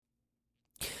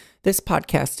This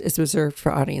podcast is reserved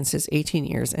for audiences 18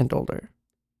 years and older.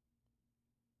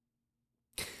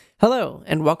 Hello,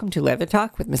 and welcome to Leather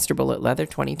Talk with Mr. Bullet Leather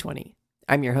 2020.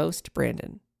 I'm your host,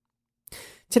 Brandon.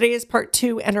 Today is part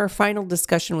 2 and our final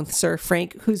discussion with Sir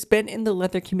Frank, who's been in the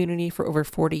leather community for over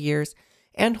 40 years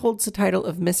and holds the title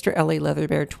of Mr. LA Leather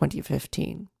Bear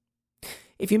 2015.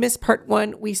 If you missed part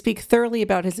 1, we speak thoroughly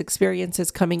about his experiences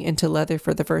coming into leather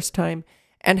for the first time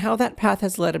and how that path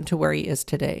has led him to where he is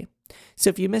today. So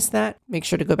if you missed that, make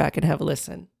sure to go back and have a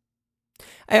listen.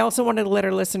 I also wanted to let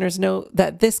our listeners know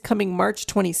that this coming March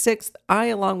 26th, I,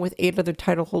 along with 8 other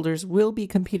title holders, will be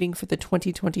competing for the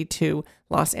 2022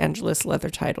 Los Angeles Leather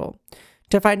title.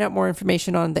 To find out more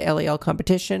information on the LAL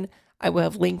competition, I will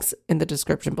have links in the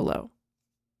description below.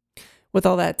 With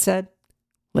all that said,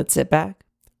 let's sit back,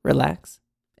 relax,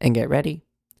 and get ready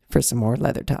for some more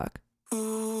leather talk.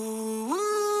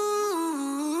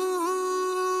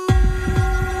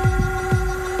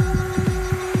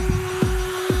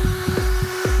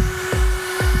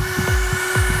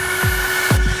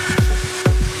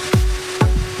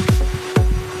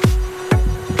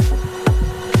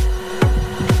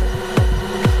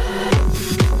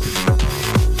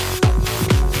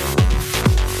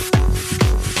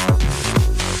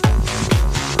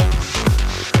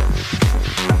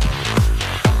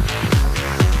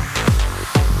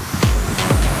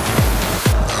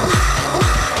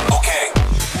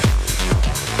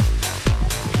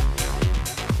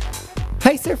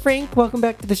 Hi, Sir Frank. Welcome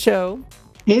back to the show.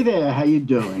 Hey there, how you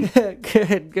doing?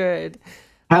 Good.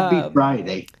 Happy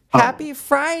Friday. Happy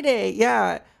Friday.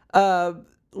 Yeah.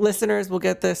 Listeners will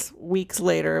get this weeks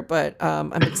later, but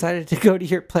I'm excited to go to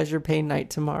your pleasure pain night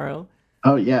tomorrow.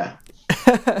 Oh, yeah.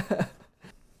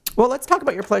 Well, let's talk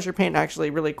about your pleasure pain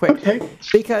actually really quick. Okay.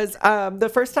 Because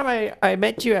the first time I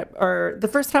met you the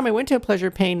first time I went to a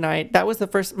pleasure pain night, that was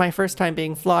my first time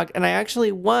being flogged, and I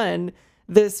actually won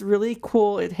this really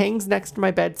cool, it hangs next to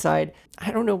my bedside.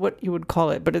 I don't know what you would call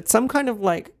it, but it's some kind of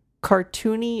like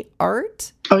cartoony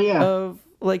art. Oh, yeah. Of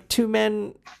like 2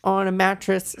 men on a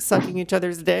mattress sucking each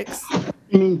other's dicks. I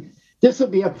mean, this will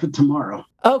be up for tomorrow.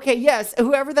 Okay, yes.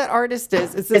 Whoever that artist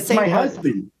is, it's the same. It's my artist.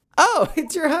 husband. Oh,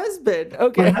 it's your husband.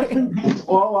 Okay. My husband paints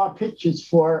all our pictures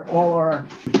for all our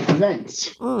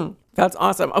events. That's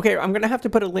awesome. Okay, I'm going to have to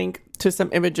put a link to some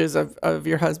images of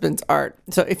your husband's art.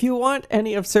 So if you want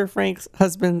any of Sir Frank's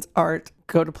husband's art,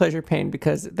 go to Pleasure Pain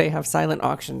because they have silent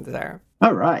auctions there.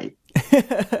 All right.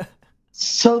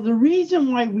 So the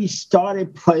reason why we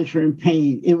started Pleasure and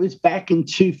Pain, it was back in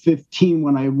 2015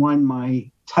 when I won my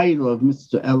title of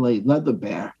Mr. LA Leather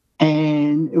Bear.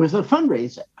 And it was a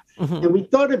fundraiser. Mm-hmm. And we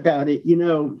thought about it,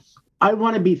 I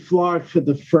want to be flogged for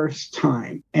the first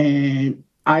time. And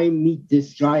I meet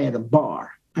this guy at a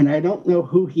bar, and I don't know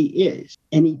who he is.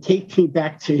 And he takes me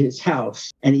back to his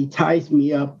house, and he ties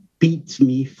me up, beats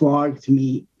me, flogs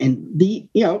me, and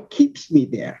keeps me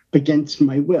there against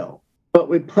my will. But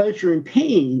with Pleasure and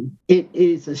Pain, it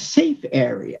is a safe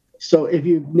area. So if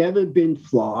you've never been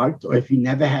flogged, or if you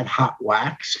never had hot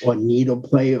wax or needle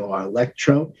play or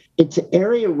electro, it's an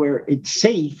area where it's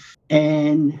safe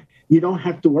and you don't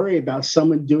have to worry about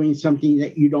someone doing something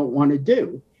that you don't want to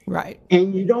do. Right.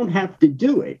 And you don't have to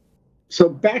do it. So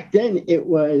back then it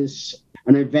was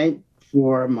an event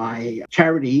for my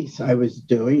charities I was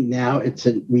doing. Now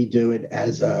we do it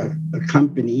as a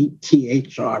company,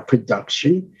 THR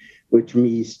Production, which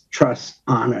means trust,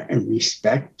 honor, and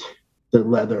respect, the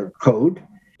leather code.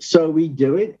 So we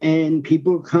do it and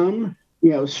people come,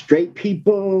 straight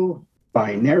people,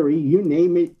 binary, you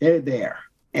name it, they're there.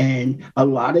 And a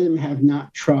lot of them have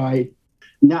not tried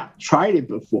it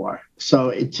before.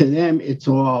 So to them, it's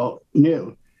all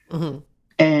new. Mm-hmm.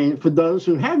 And for those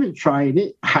who haven't tried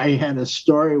it, I had a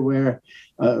story where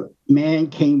a man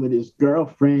came with his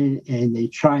girlfriend and they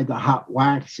tried the hot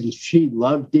wax and she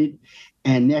loved it.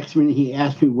 And next minute he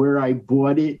asked me where I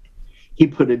bought it. He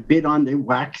put a bid on the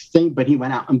wax thing, but he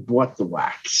went out and bought the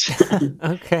wax.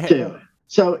 Okay. Too.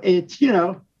 So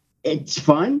it's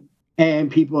fun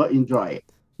and people enjoy it.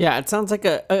 Yeah, it sounds like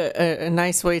a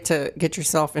nice way to get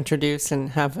yourself introduced and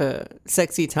have a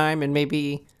sexy time and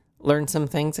maybe learn some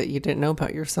things that you didn't know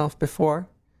about yourself before.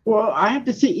 Well, I have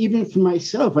to say, even for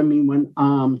myself, I mean, when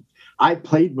I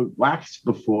played with wax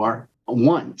before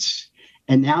once,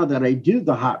 and now that I do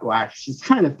the hot wax, it's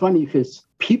kind of funny because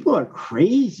people are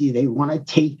crazy. They want to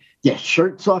take their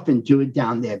shirts off and do it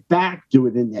down their back, do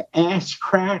it in their ass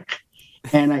crack.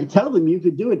 And I tell them you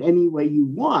could do it any way you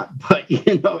want, but,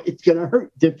 it's going to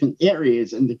hurt different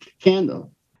areas in the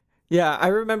candle. Yeah, I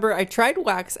remember I tried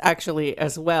wax actually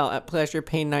as well at Pleasure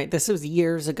Pain Night. This was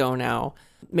years ago now,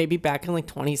 maybe back in like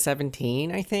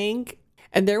 2017, I think.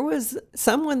 And there was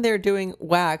someone there doing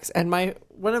wax, and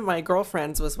one of my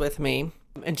girlfriends was with me,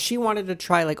 and she wanted to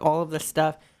try like all of this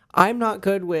stuff. I'm not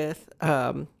good with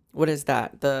what is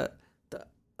that? The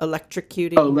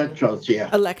electrocuting electrodes, yeah.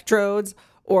 Electrodes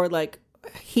or like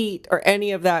heat or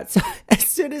any of that. So as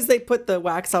soon as they put the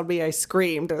wax on me, I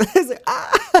screamed. I was like,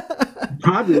 ah!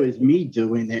 Probably was me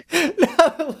doing it.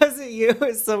 No, it wasn't you. It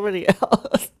was somebody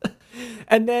else.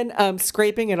 And then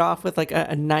scraping it off with like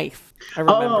a knife. I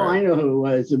remember. Oh, I know who it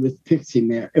was. It was Pixie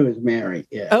Mary. It was Mary.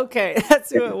 Yeah. Okay, that's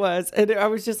who it was. And I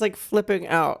was just like flipping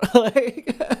out.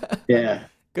 Like, yeah.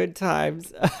 Good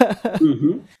times.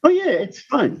 Oh yeah, it's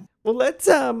fun. Well, let's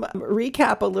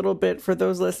recap a little bit for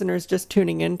those listeners just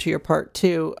tuning into your part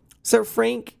 2. So,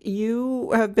 Frank,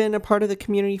 you have been a part of the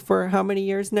community for how many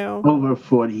years now? Over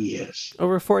 40 years.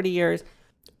 Over 40 years.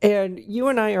 And you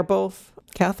and I are both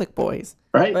Catholic boys.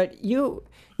 Right. But you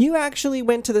actually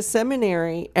went to the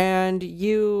seminary and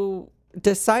you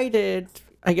decided,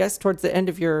 I guess, towards the end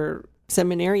of your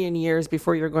seminarian years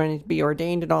before you're going to be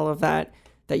ordained and all of that,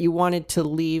 that you wanted to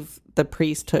leave the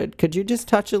priesthood. Could you just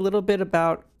touch a little bit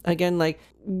about, again, like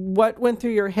what went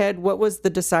through your head? What was the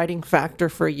deciding factor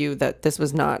for you that this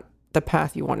was not the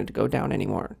path you wanted to go down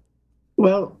anymore?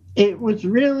 Well, it was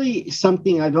really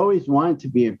something I've always wanted to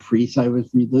be a priest. I was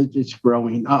religious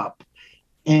growing up.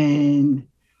 And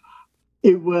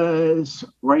it was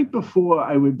right before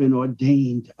I would have been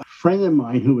ordained. A friend of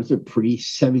mine who was a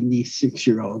priest,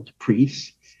 76-year-old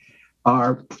priest,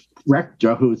 our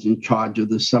rector, who was in charge of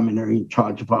the seminary, in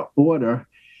charge of our order,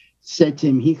 said to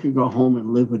him he could go home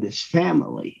and live with his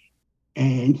family.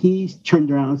 And he turned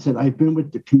around and said, I've been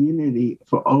with the community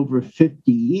for over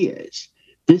 50 years.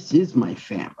 This is my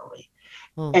family.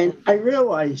 And I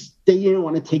realized they didn't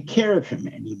want to take care of him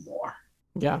anymore.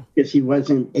 Yeah. Because he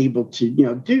wasn't able to,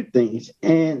 do things.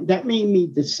 And that made me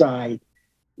decide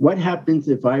what happens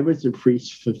if I was a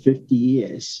priest for 50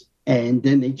 years and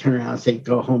then they turn around and say,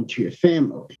 go home to your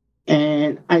family.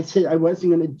 And I said I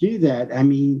wasn't going to do that. I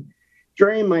mean,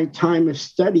 during my time of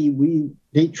study, we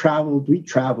traveled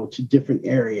to different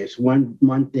areas. 1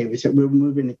 month they said we were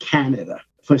moving to Canada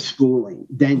for schooling.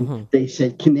 Then they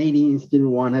said Canadians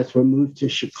didn't want us. We moved to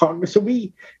Chicago. So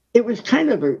it was kind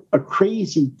of a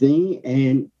crazy thing,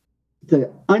 and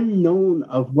the unknown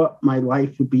of what my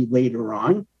life would be later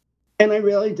on. And I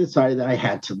really decided that I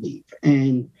had to leave.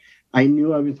 And I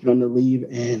knew I was going to leave.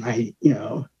 And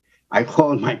I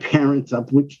called my parents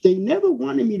up, which they never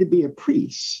wanted me to be a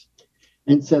priest,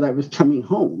 and said I was coming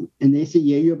home. And they said,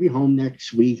 yeah, you'll be home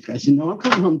next week. I said, no, I'm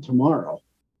coming home tomorrow.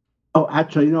 Oh,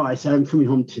 actually, no, I said, I'm coming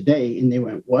home today. And they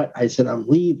went, what? I said, I'm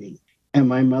leaving. And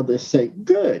my mother said,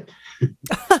 good.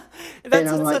 That's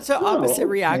such an opposite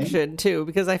reaction, too,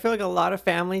 because I feel like a lot of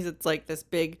families, it's like this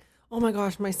big, oh my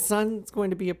gosh, my son's going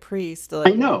to be a priest.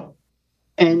 Like, I know.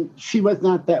 And she was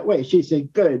not that way. She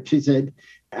said, good. She said,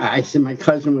 I said, my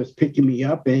cousin was picking me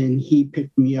up and he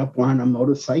picked me up on a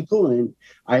motorcycle and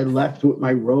I left with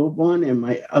my robe on, and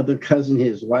my other cousin,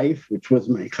 his wife, which was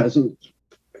my cousin,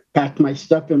 packed my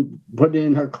stuff and put it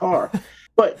in her car.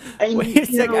 But wait a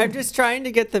second, I'm just trying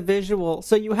to get the visual.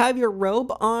 So you have your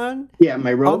robe on? Yeah,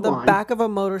 my robe on the back of a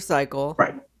motorcycle.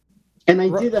 Right. And I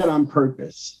did that on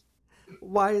purpose.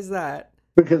 Why is that?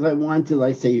 Because I wanted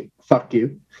to say, fuck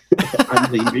you.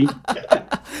 I'm leaving.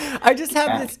 I just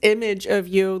have this image of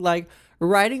you like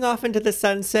riding off into the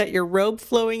sunset, your robe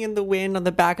flowing in the wind on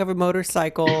the back of a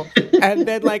motorcycle. And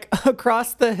then like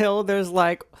across the hill, there's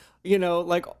like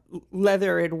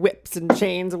leather and whips and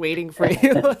chains waiting for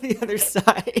you on the other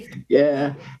side.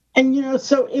 Yeah. And,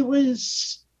 so it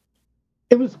was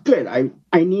good.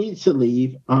 I needed to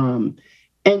leave. And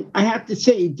I have to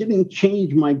say, it didn't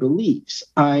change my beliefs.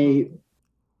 I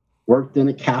worked in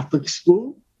a Catholic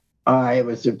school. I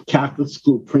was a Catholic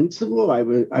school principal.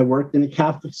 I worked in a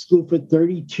Catholic school for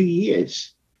 32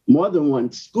 years, more than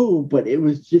one school, but it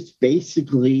was just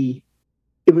basically,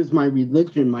 it was my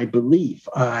religion, my belief.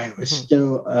 I was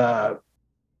still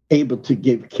able to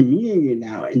give communion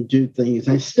now and do things.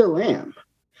 I still am.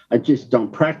 I just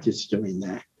don't practice doing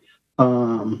that.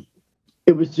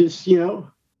 It was just, it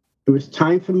was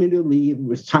time for me to leave. It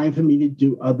was time for me to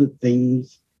do other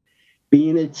things.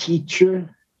 Being a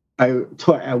teacher, I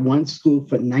taught at one school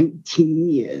for 19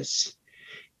 years.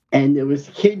 And there was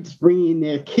kids bringing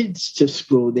their kids to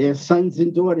school, their sons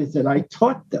and daughters that I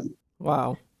taught them.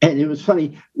 Wow. And it was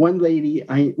funny. One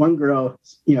girl,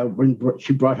 when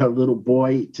she brought her little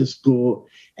boy to school,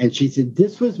 and she said,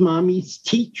 this was mommy's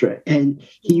teacher. And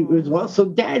he was also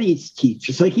daddy's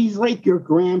teacher. So he's like your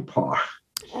grandpa.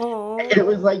 Oh. And it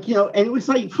was like, and it was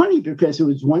like funny because it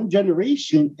was one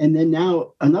generation and then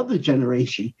now another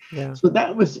generation. Yeah. So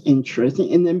that was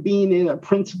interesting. And then being a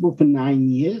principal for 9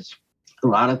 years, a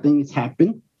lot of things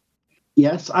happened.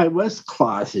 Yes, I was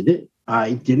closeted.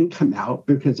 I didn't come out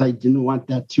because I didn't want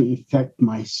that to affect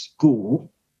my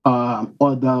school.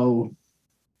 Although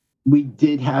we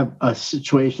did have a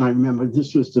situation, I remember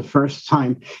this was the first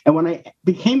time. And when I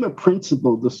became a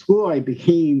principal, the school I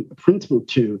became a principal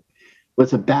to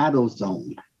was a battle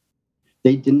zone.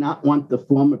 They did not want the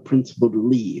former principal to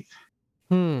leave.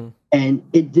 And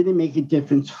it didn't make a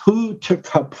difference who took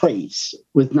her place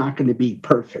was not going to be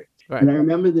perfect. Right. And I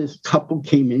remember this couple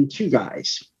came in, 2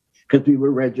 guys, because we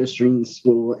were registering the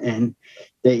school, and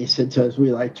they said to us,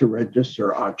 we like to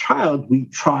register our child. We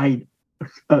tried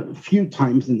a few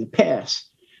times in the past,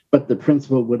 but the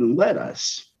principal wouldn't let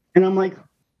us. And I'm like,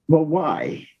 well,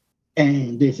 why?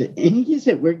 And they said, and he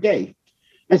said, we're gay.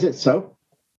 I said, so?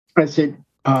 I said,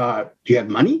 do you have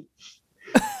money?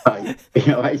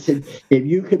 I said, if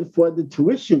you could afford the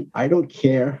tuition, I don't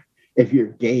care if you're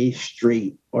gay,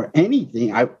 straight, or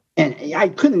anything. I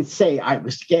couldn't say I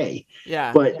was gay,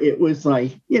 but it was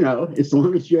like, as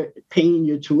long as you're paying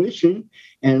your tuition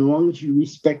and as long as you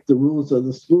respect the rules of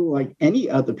the school like any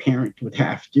other parent would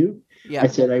have to. I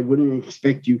said, I wouldn't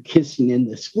expect you kissing in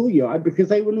the schoolyard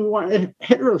because I wouldn't want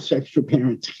heterosexual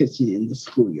parents kissing in the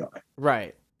schoolyard.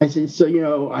 Right. I said,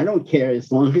 so, I don't care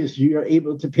as long as you're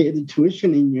able to pay the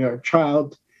tuition and your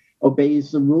child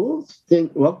obeys the rules,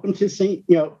 then welcome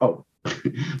to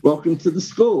welcome to the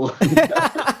school.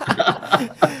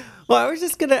 Well, I was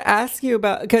just going to ask you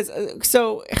about, because,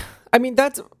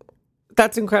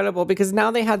 that's incredible because now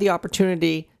they had the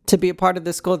opportunity to be a part of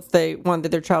the school that they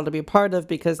wanted their child to be a part of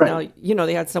because now,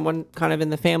 they had someone kind of in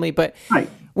the family. But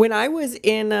when I was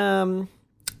in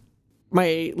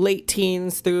my late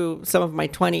teens through some of my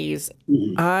 20s,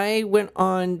 I went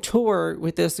on tour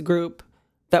with this group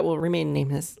that will remain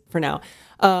nameless for now,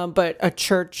 but a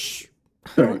church.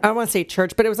 I don't want to say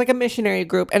church, but it was like a missionary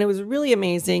group, and it was really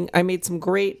amazing. I made some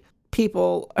great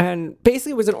people, and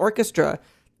basically it was an orchestra.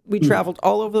 We traveled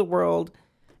all over the world,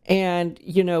 and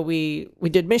we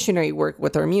did missionary work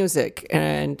with our music,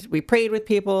 and we prayed with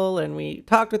people, and we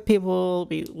talked with people.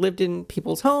 We lived in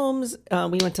people's homes.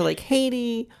 We went to like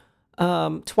Haiti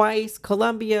twice,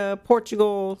 Colombia,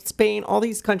 Portugal, Spain, all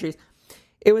these countries.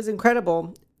 It was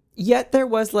incredible. Yet there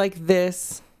was like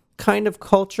this kind of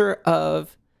culture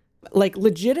of like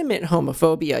legitimate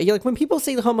homophobia. Like when people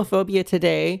say homophobia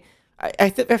today,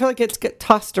 I feel like it's get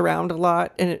tossed around a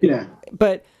lot, and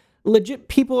but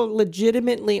people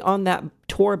legitimately on that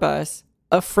tour bus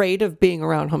afraid of being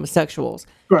around homosexuals.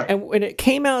 Right. And when it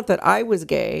came out that I was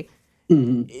gay,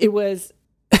 it was.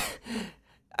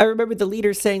 I remember the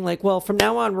leader saying like, well, from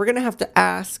now on, we're going to have to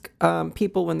ask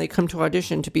people when they come to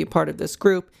audition to be a part of this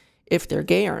group if they're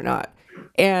gay or not.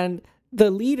 And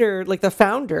the leader, like the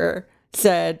founder,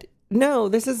 said, no,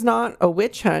 this is not a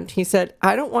witch hunt. He said,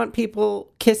 I don't want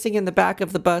people kissing in the back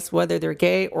of the bus, whether they're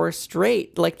gay or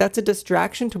straight. Like, that's a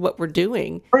distraction to what we're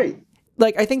doing. Right.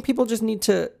 Like, I think people just need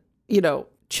to,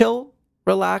 chill,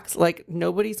 relax. Like,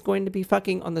 nobody's going to be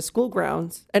fucking on the school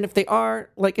grounds. And if they are,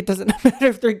 like, it doesn't matter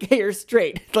if they're gay or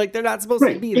straight. Like, they're not supposed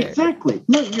to be there. Exactly.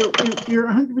 No, you're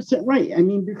 100% right. I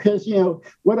mean, because,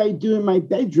 what I do in my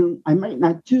bedroom, I might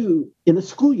not do in a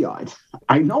schoolyard.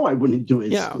 I know I wouldn't do it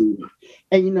in a schoolyard.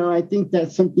 And, I think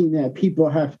that's something that people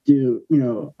have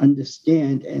to,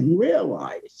 understand and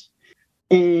realize.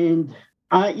 And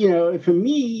for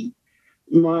me,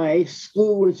 my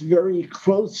school was very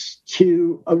close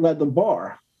to a leather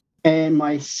bar, and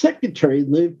my secretary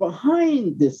lived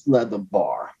behind this leather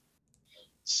bar.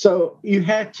 So you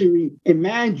had to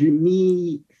imagine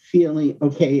me feeling,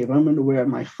 okay, if I'm going to wear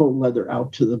my full leather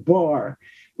out to the bar,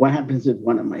 what happens if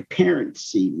one of my parents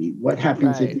see me? What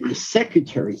happens if my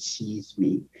secretary sees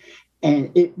me?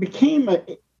 And it became a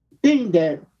thing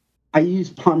that I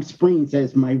used Palm Springs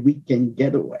as my weekend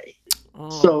getaway.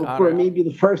 For maybe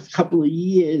the first couple of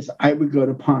years, I would go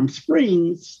to Palm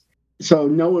Springs so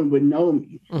no one would know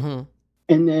me. Mm-hmm.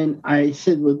 And then I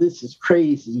said, well, this is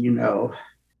crazy.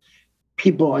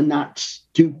 People are not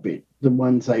stupid, the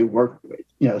ones I worked with,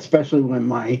 especially when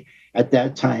my, at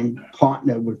that time,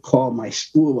 partner would call my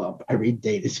school up every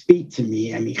day to speak to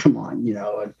me. I mean, come on,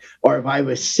 or if I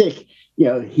was sick,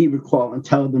 he would call and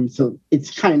tell them. So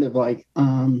it's kind of like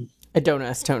a don't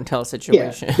ask, don't tell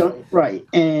situation. Right.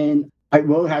 And I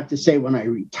will have to say when I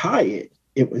retired,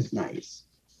 it was nice.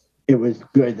 it was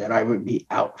good that I would be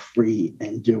out free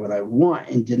and do what I want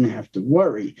and didn't have to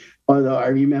worry. Although I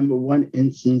remember one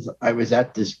instance, I was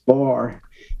at this bar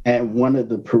and one of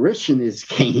the parishioners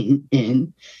came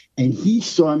in and he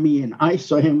saw me and I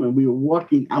saw him and we were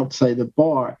walking outside the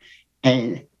bar.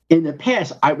 And in the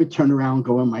past, I would turn around and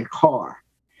go in my car.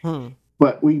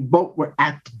 But we both were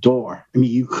at the door. I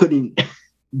mean, you couldn't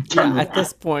turn around. At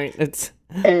this point, it's...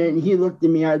 And he looked at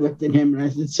me, I looked at him, and I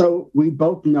said, so we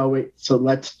both know it, so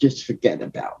let's just forget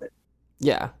about it.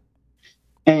 Yeah.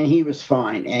 And he was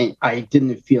fine, and I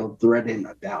didn't feel threatened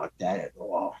about that at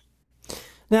all.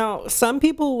 Now, some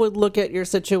people would look at your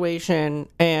situation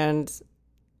and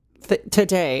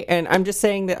today, and I'm just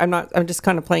saying that I'm just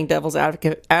kind of playing devil's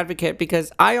advocate because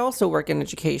I also work in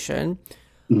education,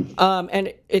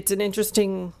 and it's an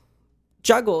interesting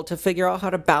juggle to figure out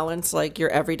how to balance like your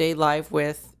everyday life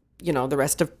with, you know, the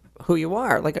rest of who you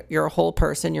are. Like you're a whole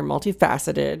person, you're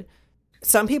multifaceted.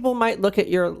 Some people might look at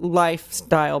your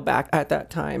lifestyle back at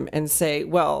that time and say,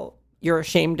 well, you're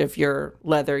ashamed of your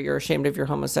leather, you're ashamed of your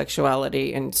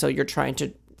homosexuality, and so you're trying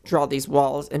to draw these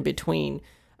walls in between.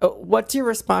 What's your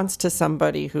response to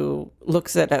somebody who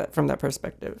looks at it from that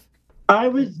perspective? I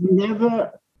was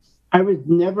never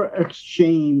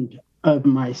ashamed of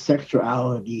my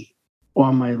sexuality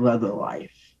or my leather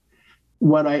life.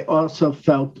 What I also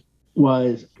felt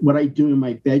was what I do in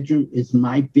my bedroom is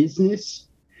my business.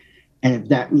 And if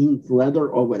that means leather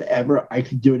or whatever, I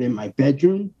could do it in my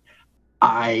bedroom.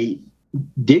 I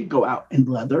did go out in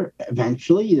leather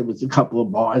eventually. There was a couple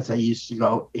of bars I used to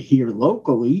go here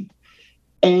locally.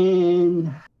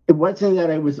 And it wasn't that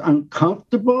I was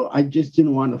uncomfortable. I just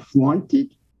didn't want to flaunt it.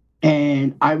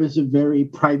 And I was a very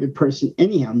private person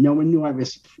anyhow. No one knew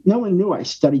I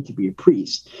studied to be a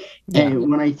priest. Yeah. And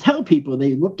when I tell people,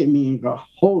 they look at me and go,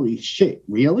 holy shit,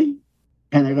 really?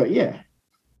 And I go, yeah.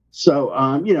 So,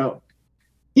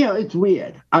 it's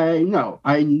weird. I know.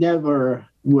 I never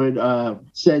would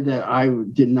say that I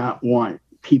did not want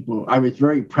people. I was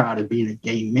very proud of being a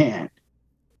gay man.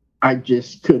 I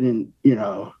just couldn't,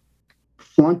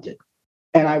 flaunt it.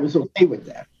 And I was okay with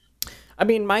that. I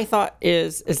mean, my thought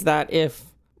is that if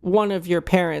one of your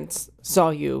parents saw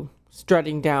you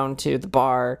strutting down to the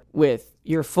bar with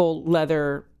your full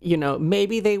leather,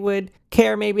 maybe they would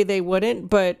care, maybe they wouldn't.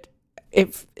 But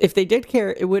if they did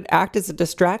care, it would act as a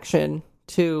distraction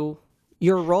to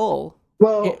your role.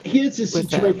 Well, here's the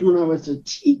situation when I was a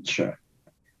teacher.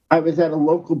 I was at a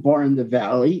local bar in the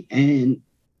Valley, and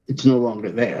it's no longer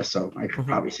there, so I could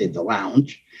probably say the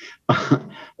lounge.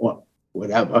 Well,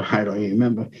 whatever, I don't even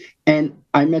remember. And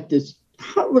I met this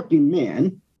hot-looking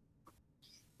man,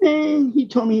 and he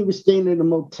told me he was staying at a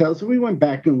motel, so we went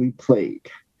back and we played.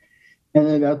 And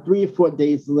then about 3 or 4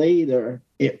 days later,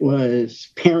 it was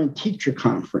parent-teacher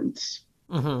conference.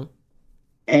 And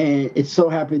it so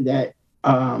happened that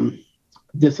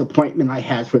this appointment I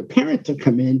had for a parent to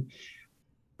come in,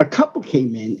 a couple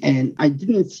came in, and I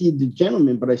didn't see the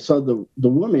gentleman, but I saw the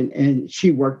woman, and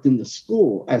she worked in the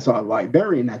school as our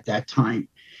librarian at that time.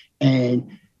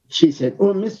 And she said,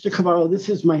 oh, Mr. Cavallo, this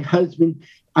is my husband.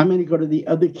 I'm going to go to the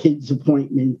other kid's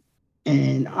appointment,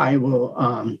 and I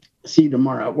will see you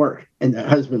tomorrow at work. And the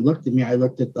husband looked at me. I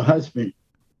looked at the husband,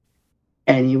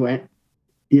 and he went,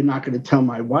 you're not going to tell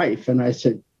my wife. And I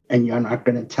said, and you're not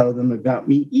going to tell them about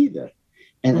me either.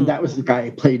 And that was the guy I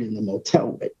played in the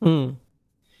motel with.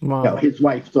 Wow. His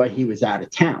wife thought he was out of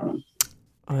town.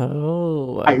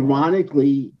 Oh.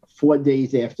 Ironically, 4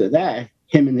 days after that,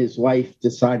 him and his wife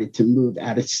decided to move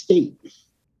out of state.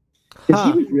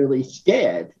 Because he was really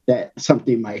scared that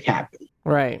something might happen.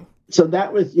 Right. So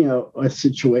that was, a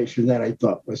situation that I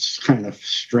thought was kind of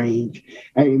strange.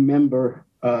 I remember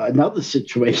another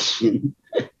situation.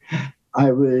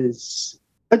 I was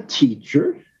a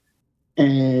teacher,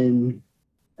 and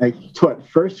I taught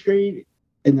first grade,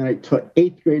 and then I taught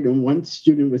 8th grade, and one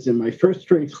student was in my first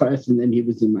grade class, and then he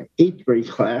was in my 8th grade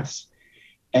class.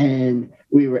 And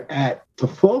we were at the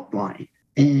fault line,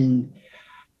 and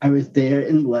I was there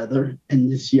in leather,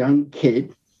 and this young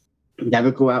kid,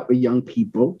 never go out with young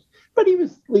people, but he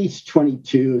was at least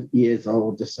 22 years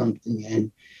old or something,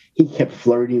 and he kept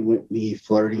flirting with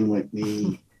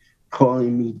me,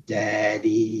 calling me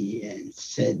daddy, and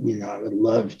said, I would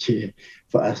love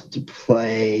for us to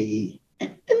play.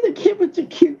 And the kid was a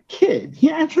cute kid. He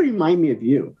actually reminded me of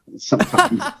you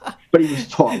sometimes, but he was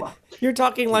taller. You're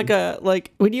talking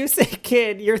like when you say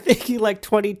kid, you're thinking like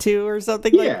 22 or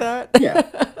something like that? Yeah.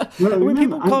 Well, when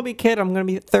people call me kid, I'm going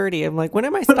to be 30. I'm like, when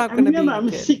am I stop going to be I'm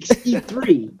kid?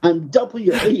 63. I'm double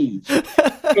your age.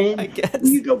 And I guess.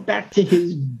 You go back to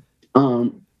his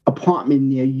apartment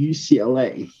near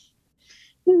UCLA.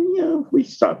 And, we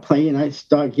start playing. I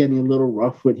start getting a little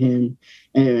rough with him,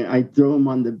 and I throw him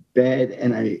on the bed,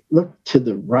 and I look to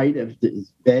the right of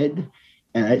his bed,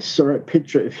 and I saw a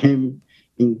picture of him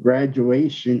in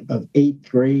graduation of 8th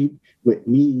grade with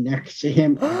me next to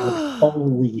him. And I went,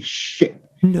 holy shit.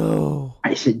 No.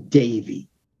 I said, Davey.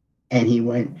 And he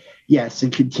went, yes,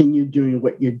 and continue doing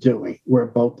what you're doing. We're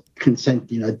both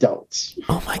consenting adults.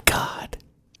 Oh, my God.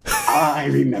 I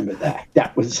remember that.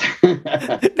 That was...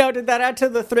 Now, did that add to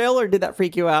the thrill, or did that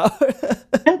freak you out?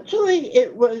 Actually,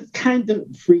 it was kind of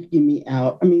freaking me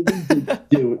out. I mean, we did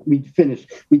do it. We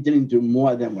finished. We didn't do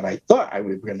more than what I thought I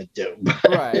was going to do.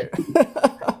 Right.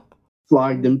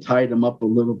 Flogged him, tied him up a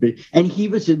little bit. And he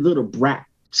was a little brat.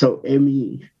 So, I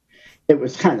mean, it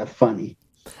was kind of funny.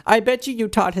 I bet you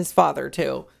taught his father,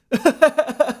 too.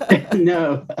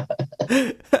 No.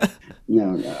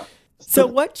 No. So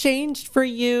what changed for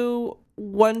you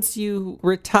once you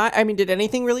retired? I mean, did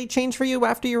anything really change for you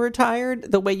after you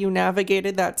retired? The way you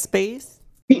navigated that space?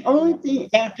 The only thing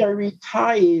after I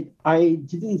retired, I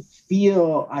didn't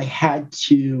feel I had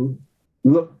to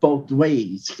look both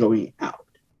ways going out.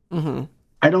 Mm-hmm.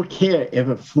 I don't care if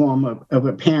a form of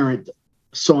a parent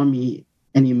saw me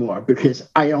anymore because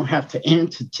I don't have to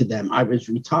answer to them. I was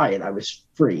retired. I was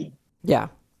free. Yeah.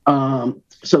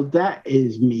 So that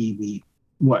is maybe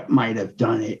what might have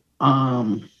done it.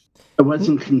 I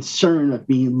wasn't concerned of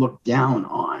being looked down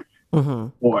on.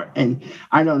 Mm-hmm. And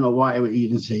I don't know why I would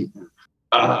even say,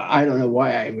 I don't know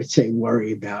why I would say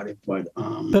worry about it, but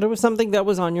it was something that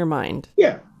was on your mind.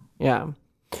 Yeah. Yeah.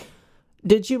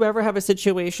 Did you ever have a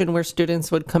situation where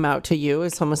students would come out to you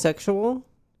as homosexual?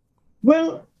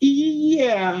 Well,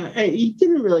 yeah, he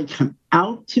didn't really come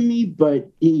out to me, but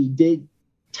he did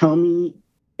tell me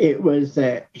it was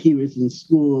that he was in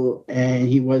school and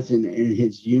he wasn't in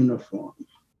his uniform.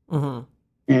 Mm-hmm.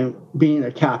 And being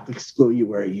a Catholic school, you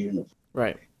wear a uniform.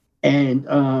 Right. And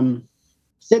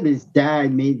said his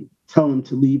dad tell him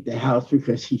to leave the house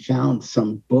because he found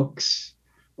some books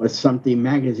or something,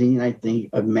 magazine, I think,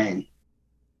 of men.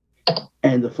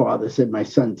 And the father said, my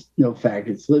son's no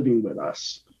faggots living with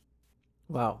us.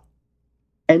 Wow.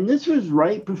 And this was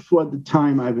right before the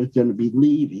time I was going to be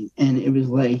leaving. And it was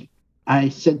like, I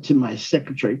said to my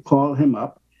secretary, call him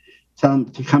up, tell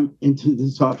him to come into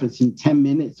this office in 10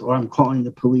 minutes or I'm calling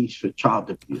the police for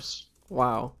child abuse.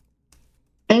 Wow.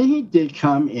 And he did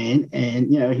come in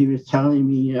and, he was telling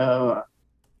me,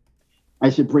 I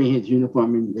should bring his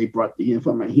uniform, and they brought the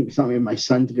uniform. And he was telling me my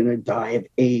son's going to die of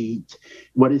AIDS.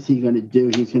 What is he going to do?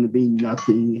 He's going to be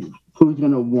nothing. Who's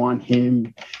going to want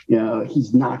him?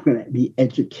 He's not going to be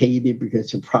educated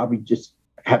because he'll probably just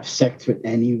have sex with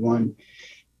anyone.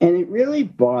 And it really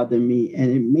bothered me,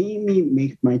 and it made me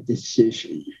make my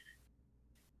decision.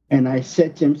 And I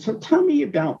said to him, so tell me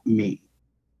about me.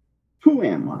 Who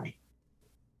am I?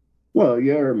 Well,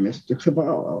 you're Mr.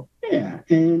 Cavallo. Yeah.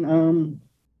 And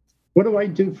what do I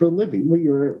do for a living? Well,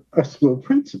 you're a school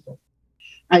principal.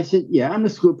 I said, yeah, I'm a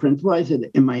school principal. I said,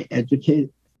 am I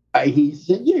educated? He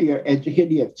said, yeah, you're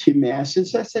educated. You have 2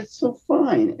 masters. I said, so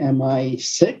fine. Am I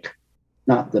sick?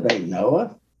 Not that I know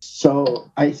of.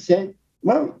 So I said,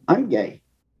 well, I'm gay.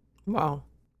 Wow.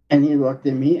 And he looked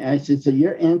at me and I said, so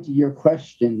you're answering your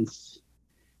questions,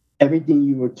 everything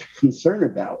you were concerned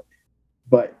about,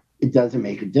 but it doesn't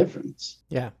make a difference.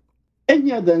 Yeah. And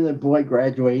then the boy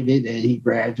graduated, and he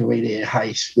graduated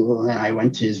high school, and I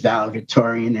went to his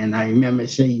valedictorian, and I remember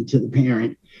saying to the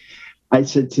parent, I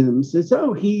said to them,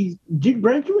 he did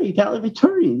graduate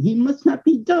valedictorian. He must not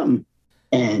be dumb.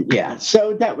 And yeah,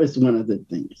 so that was one of the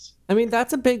things. I mean,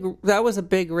 that was a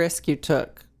big risk you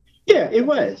took. Yeah, it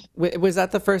was. Was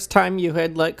that the first time you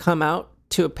had come out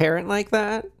to a parent like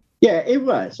that? Yeah, it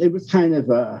was. It was kind of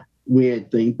a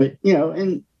weird thing, but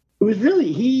and it was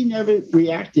really, he never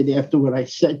reacted after what I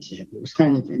said to him. It was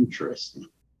kind of interesting.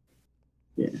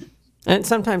 Yeah. And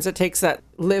sometimes it takes that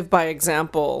live by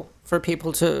example for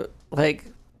people to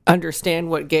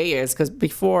understand what gay is. Because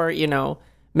before,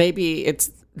 maybe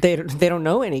they don't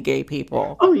know any gay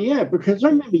people. Oh, yeah, because I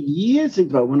remember years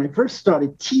ago when I first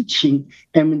started teaching,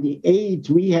 and when the AIDS,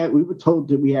 we were told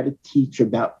that we had to teach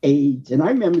about AIDS. And I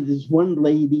remember this one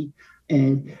lady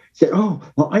and said, oh,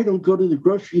 well, I don't go to the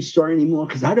grocery store anymore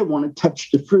because I don't want to touch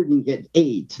the fruit and get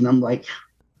AIDS. And I'm like,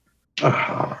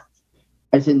 oh.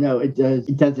 I said, no, it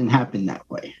doesn't happen that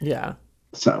way. Yeah.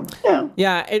 So, yeah.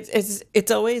 Yeah,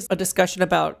 it's always a discussion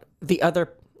about the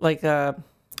other,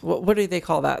 what do they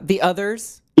call that? The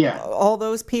others? Yeah. All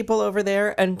those people over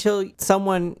there, until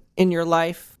someone in your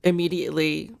life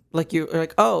immediately, you're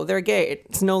like, oh, they're gay.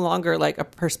 It's no longer a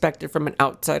perspective from an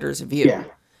outsider's view. Yeah.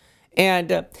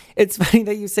 And it's funny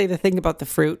that you say the thing about the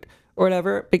fruit. or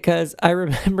whatever, because I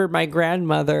remember my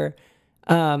grandmother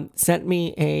sent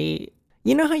me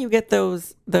you know how you get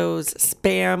those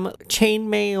spam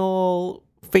chainmail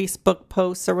Facebook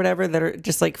posts or whatever that are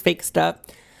just like fake stuff.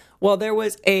 Well, there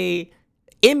was a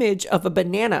image of a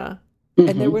banana,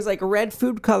 and there was like red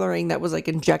food coloring that was like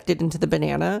injected into the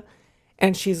banana.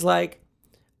 And she's like,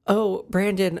 "Oh,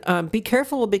 Brandon, be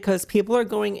careful because people are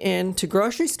going into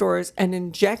grocery stores and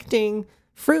injecting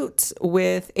fruits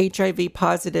with HIV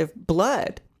positive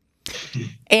blood."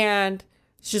 And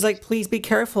she's like, "Please be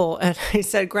careful." And I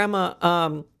said,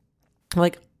 "Grandma,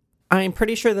 like, I'm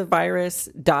pretty sure the virus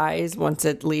dies once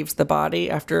it leaves the body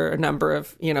after a number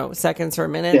of, seconds or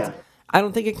minutes. Yeah. I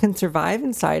don't think it can survive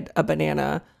inside a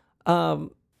banana.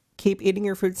 Keep eating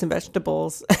your fruits and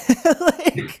vegetables."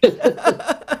 Like,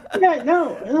 Yeah,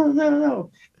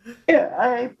 no.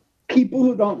 Yeah, people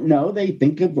who don't know, they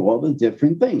think of all the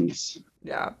different things.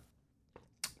 yeah.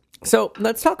 So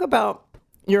let's talk about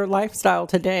your lifestyle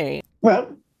today.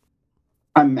 Well,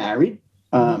 I'm married.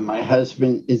 My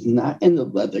husband is not in the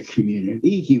leather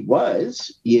community. He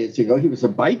was years ago. He was a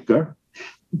biker,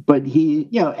 but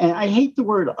and I hate the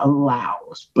word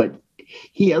allows, but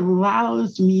he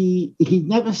allows me, he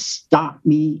never stopped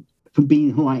me from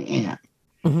being who I am.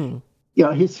 Mm-hmm.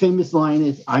 His famous line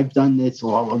is, "I've done this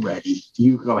all already.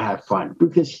 You go have fun,"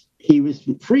 because he was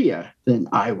freer than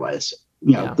I was.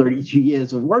 32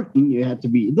 years of working, you have to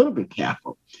be a little bit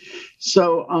careful.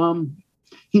 So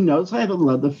he knows I have a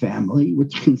leather family,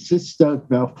 which consists of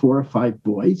about 4 or 5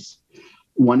 boys,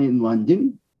 one in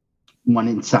London, one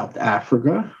in South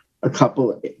Africa, a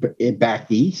couple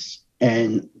back east,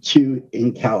 and 2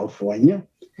 in California.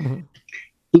 Mm-hmm.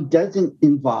 He doesn't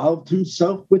involve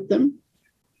himself with them.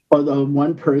 Although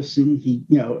one person, he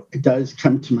does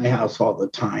come to my house all the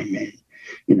time,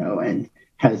 and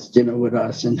has dinner with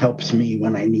us and helps me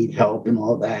when I need help and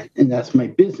all that. And that's my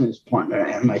business partner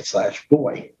and my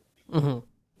 /boy. Mm-hmm.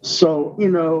 So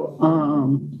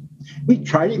we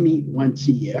try to meet once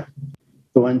a year.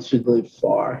 The ones who live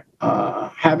far.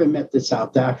 Haven't met the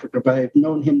South Africa, but I've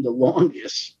known him the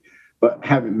longest, but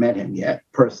haven't met him yet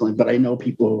personally. But I know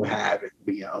people who have,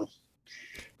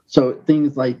 so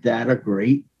things like that are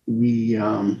great. We,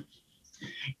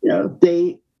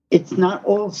 it's not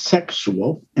all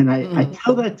sexual. And I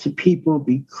tell that to people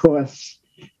because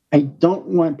I don't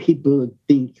want people to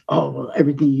think, oh, well,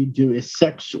 everything you do is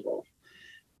sexual.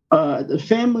 The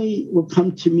family will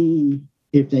come to me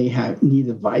if they need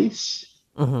advice,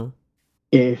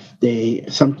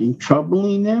 if something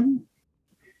troubling them.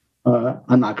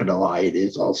 I'm not going to lie, it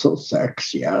is also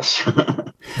sex, yes.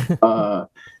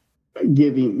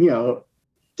 Giving,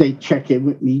 they check in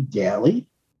with me daily,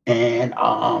 and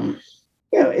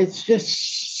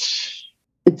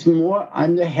it's more,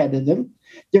 I'm the head of them.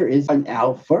 There is an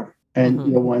alpha, and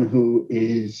the one who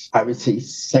is, I would say,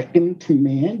 second in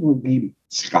command would be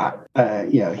Scott.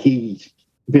 He's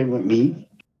been with me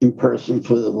in person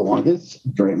for the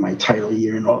longest during my title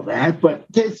year and all that. But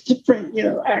there's different,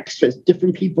 access.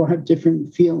 Different people have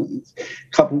different feelings. A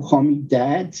couple call me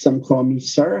dad, some call me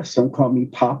sir, some call me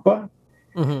papa,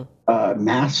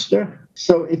 master.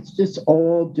 So it's just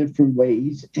all different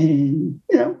ways. And,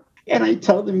 and I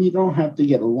tell them you don't have to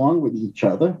get along with each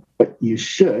other, but you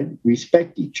should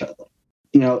respect each other.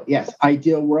 Yes,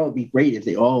 ideal world would be great if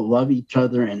they all love each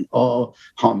other and all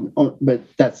but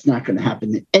that's not going to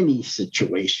happen in any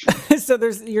situation. So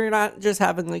you're not just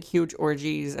having like huge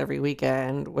orgies every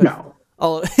weekend with no.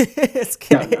 all it's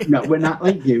kidding. No, we're not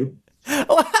like you.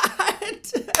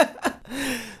 What?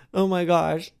 Oh my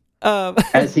gosh.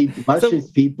 As he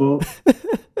blushes people.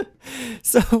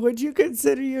 So would you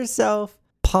consider yourself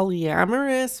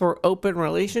polyamorous or open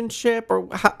relationship, or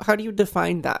how do you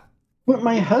define that? With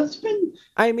my husband?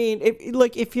 I mean,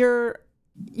 if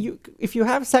you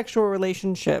have sexual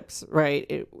relationships,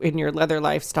 right, in your leather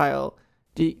lifestyle,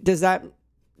 does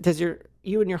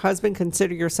you and your husband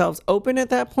consider yourselves open at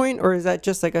that point, or is that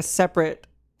just like a separate?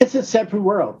 It's a separate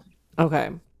world.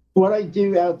 Okay. What I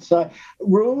do outside,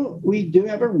 we do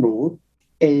have a rule,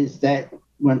 is that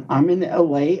when I'm in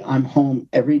LA, I'm home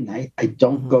every night. I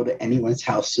don't go to anyone's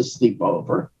house to sleep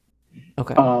over.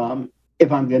 Okay.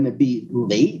 If I'm going to be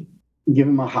late, give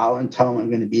him a holler and tell him I'm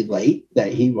going to be late,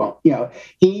 that he won't,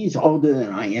 he's older than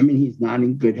I am and he's not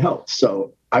in good health.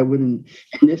 So I wouldn't,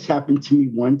 and this happened to me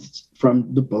once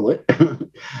from the Bullet.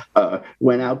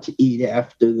 Went out to eat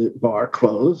after the bar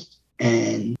closed,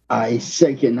 and I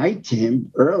said goodnight to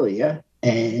him earlier,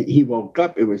 and he woke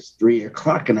up. It was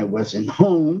 3:00 and I wasn't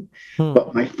home,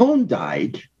 but my phone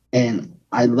died and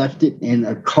I left it in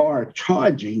a car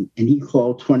charging, and he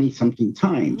called 20 something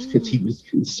times because he was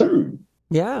concerned.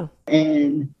 Yeah.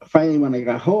 And finally, when I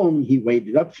got home, he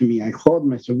waited up for me. I called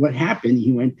him. I said, "What happened?"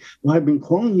 He went, "Well, I've been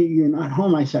calling you. You're not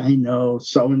home." I said, "I know.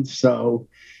 So and so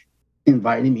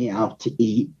invited me out to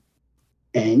eat."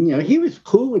 And, he was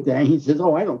cool with that. He says,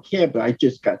 "Oh, I don't care, but I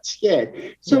just got scared."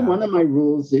 So Yeah. one of my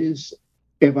rules is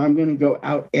if I'm going to go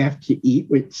out after eat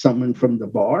with someone from the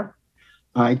bar,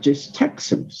 I just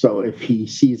text him. So if he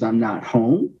sees I'm not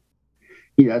home,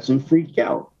 he doesn't freak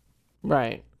out.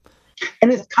 Right.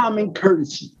 And it's common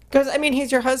courtesy. Because, I mean,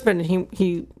 he's your husband and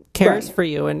he cares Right. for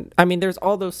you. And, I mean, there's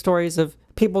all those stories of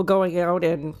people going out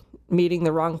and meeting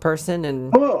the wrong person.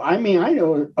 And, Well, I mean, I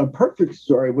know a perfect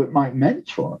story with my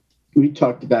mentor. We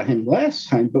talked about him last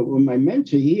time, but with my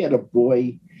mentor, he had a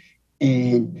boy.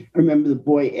 And I remember the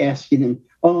boy asking him,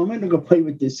 "Oh, I'm going to go play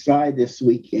with this guy this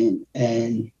weekend."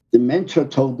 And the mentor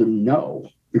told him no,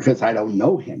 because I don't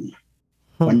know him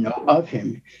or know of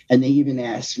him. And they even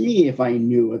asked me if I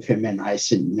knew of him. And I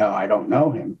said, "No, I don't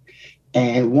know him."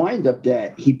 And wind up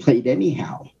that he played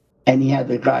anyhow. And he had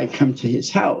the guy come to his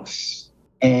house.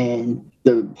 And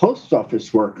the post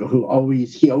office worker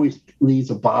he always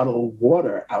leaves a bottle of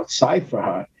water outside for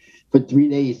her. For 3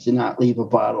 days did not leave a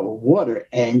bottle of water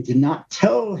and did not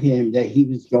tell him that he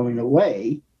was going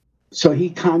away. So she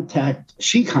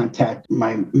contacted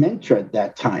my mentor at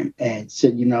that time and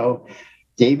said,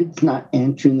 "David's not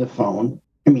answering the phone.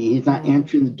 I mean, he's not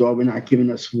answering the door. We're not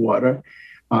giving us water."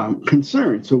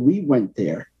 Concerned. So we went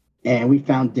there and we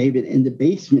found David in the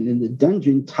basement in the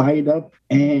dungeon, tied up,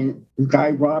 and the guy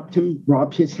robbed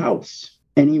his house.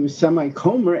 And he was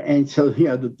semi-coma. And so,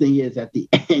 the thing is, at the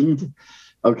end,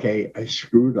 okay, I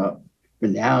screwed up. But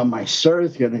now my sir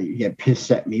is going to get pissed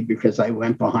at me because I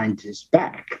went behind his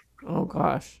back. oh,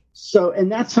 gosh. So,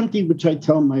 and that's something which I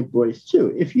tell my boys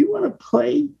too. If you want to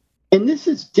play, and this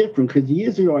is different because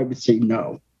years ago I would say,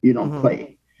 "No, you don't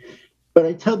play." But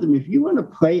I tell them, if you want to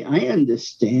play, I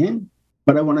understand,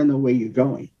 but I want to know where you're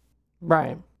going.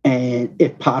 Right. And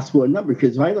if possible, a number,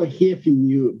 because if I don't hear from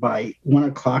you by 1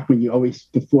 o'clock, when you always,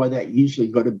 before that, usually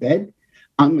go to bed,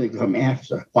 I'm going to come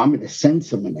after, or I'm going to send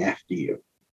someone after you.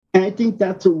 And I think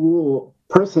that's a rule.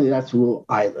 Personally, that's a rule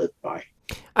I live by.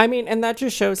 I mean, and that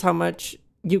just shows how much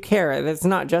you care. It's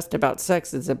not just about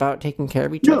sex. It's about taking care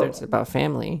of each other. It's about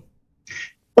family.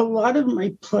 A lot of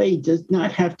my play does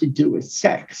not have to do with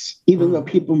sex, even though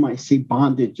people might say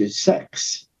bondage is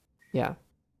sex. Yeah.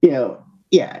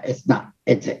 It's not,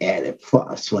 it's an added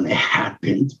plus when it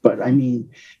happens. But I mean,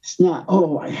 it's not,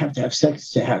 "Oh, I have to have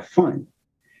sex to have fun."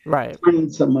 Right. Tying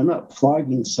someone up,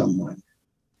 flogging someone,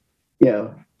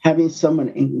 having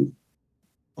someone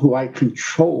who I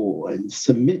control and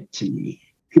submit to me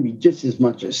could be just as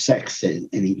much as sex as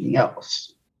anything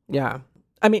else. Yeah.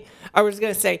 I mean, I was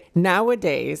going to say,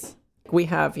 nowadays we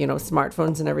have,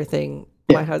 smartphones and everything.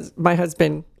 Yeah. My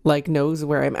husband knows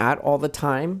where I'm at all the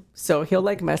time. So he'll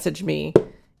message me,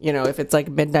 if it's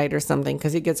midnight or something,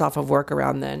 because he gets off of work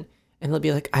around then. And he'll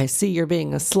be like, "I see you're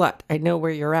being a slut. I know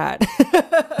where you're at."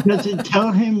 Does it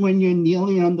tell him when you're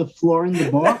kneeling on the floor in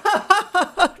the bar?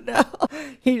 No.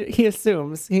 He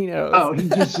assumes. He knows. Oh, he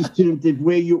just assumed that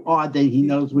where you are, then he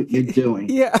knows what you're doing.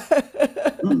 Yeah.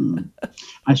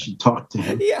 I should talk to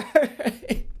him. Yeah,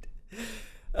 right.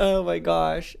 Oh my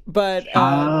gosh. But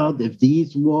child, if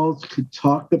these walls could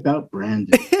talk about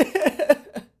Brandon.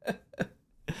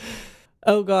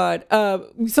 Oh God.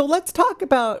 So let's talk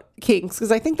about kinks,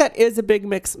 because I think that is a big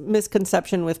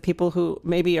misconception with people who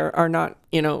maybe are not,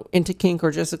 into kink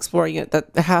or just exploring it,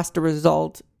 that has to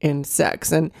result in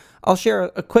sex. And I'll share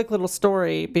a quick little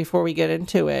story before we get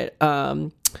into it.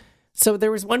 So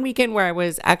there was one weekend where I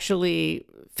was actually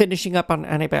finishing up on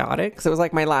antibiotics. It was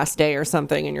my last day or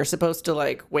something, and you're supposed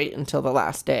to wait until the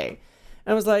last day.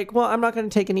 And I was like, well, I'm not going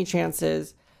to take any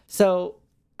chances. So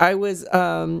I was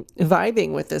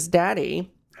vibing with this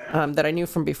daddy that I knew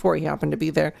from before. He happened to be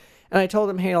there. And I told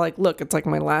him, "Hey, look, it's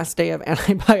my last day of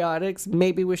antibiotics.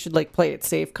 Maybe we should play it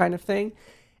safe," kind of thing.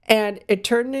 And it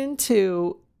turned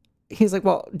into, he's like,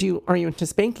 "Well, are you into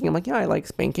spanking?" I'm like, "Yeah, I like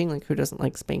spanking. Who doesn't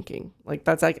like spanking?"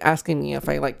 That's asking me if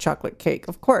I like chocolate cake.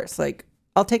 Of course,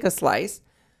 I'll take a slice.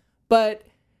 But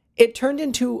it turned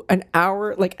into an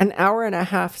hour and a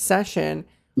half session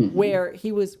where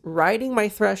he was riding my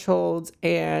thresholds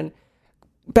and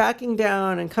backing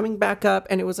down and coming back up.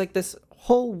 And it was this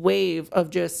whole wave of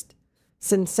just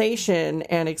sensation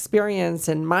and experience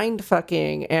and mind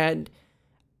fucking. And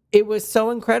it was so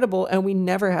incredible. And we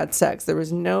never had sex. There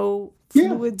was no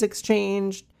fluids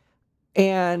exchanged.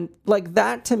 And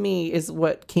that to me is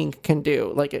what kink can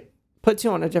do. It puts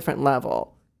you on a different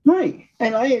level. Right.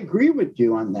 And I agree with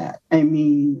you on that. I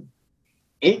mean,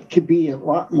 it could be a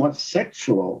lot more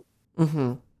sexual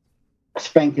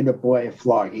spanking a boy or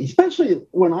flogging, especially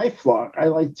when I flog. I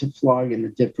like to flog in a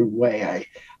different way.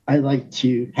 I like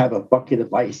to have a bucket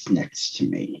of ice next to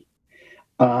me.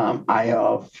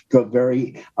 I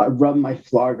rub my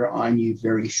flogger on you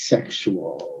very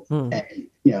sexual, and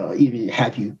even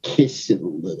have you kiss it a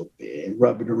little bit and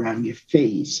rub it around your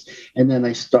face, and then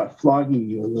I start flogging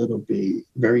you a little bit,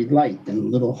 very light and a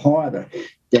little harder.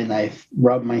 Then I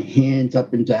rub my hands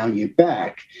up and down your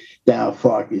back. Then I'll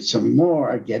flog you some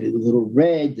more. I get it a little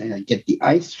red. Then I get the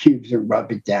ice cubes and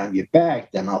rub it down your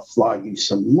back. Then I'll flog you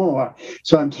some more.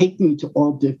 So I'm taking you to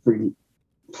all different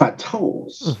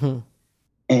plateaus. Mm-hmm.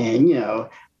 And,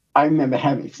 I remember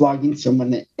flogging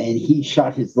someone and he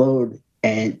shot his load,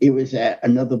 and it was at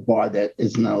another bar that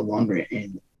is no longer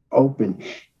open.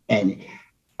 And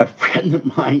a friend of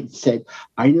mine said,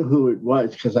 I knew who it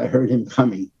was because I heard him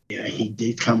coming. Yeah, he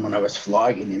did come when I was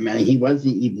flogging him, and he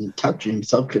wasn't even touching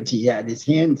himself because he had his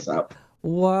hands up.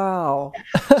 Wow.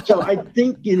 So I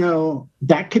think,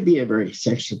 that could be a very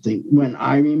sexual thing. When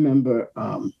I remember,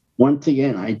 once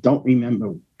again, I don't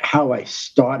remember how I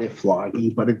started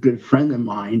flogging, but a good friend of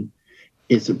mine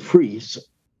is a priest,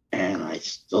 and I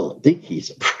still think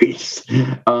he's a priest.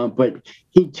 But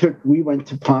we went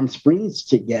to Palm Springs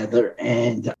together,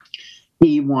 and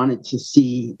he wanted to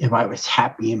see if I was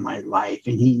happy in my life,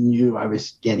 and he knew I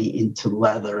was getting into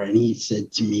leather, and he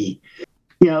said to me,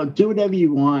 do whatever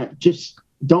you want, just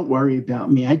don't worry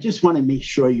about me. I just want to make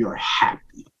sure you're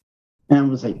happy. And I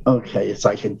was like, okay, it's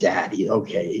like a daddy.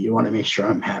 Okay, you want to make sure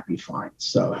I'm happy, fine.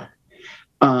 So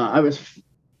I was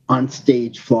on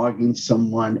stage flogging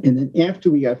someone. And then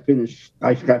after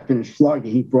I got finished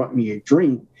flogging, he brought me a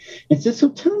drink and said, so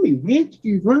tell me, where did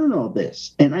you learn all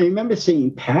this? And I remember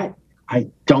saying, Pat, I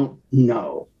don't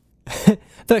know.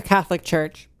 The Catholic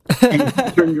Church. And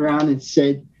he turned around and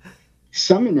said,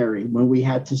 seminary, when we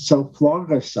had to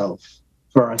self-flog ourselves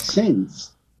for our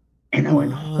sins. And I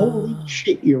went, holy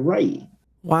shit, you're right.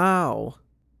 Wow.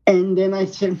 And then I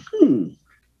said,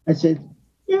 I said,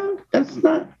 yeah, that's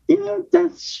not,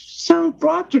 that sounds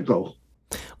logical.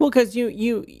 Well, because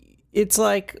it's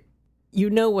like,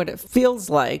 what it feels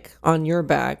like on your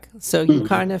back. So you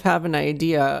kind of have an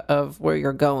idea of where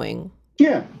you're going.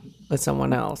 Yeah. With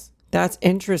someone else. That's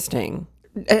interesting.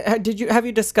 Have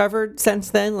you discovered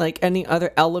since then, like, any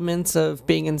other elements of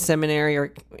being in seminary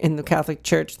or in the Catholic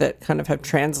Church that kind of have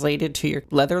translated to your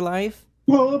leather life?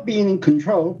 Well, being in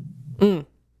control.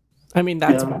 I mean,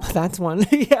 that's one.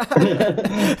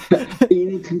 Yeah.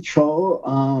 Being in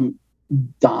control,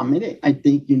 dominant. I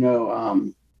think,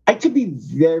 I could be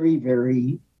very,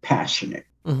 very passionate.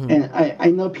 Mm-hmm. And I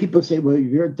know people say, well, if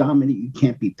you're dominant, you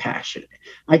can't be passionate.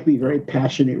 I can be very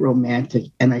passionate, romantic,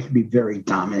 and I can be very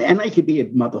dominant. And I could be a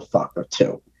motherfucker,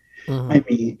 too. Mm-hmm. I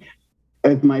mean,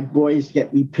 if my boys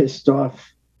get me pissed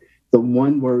off, the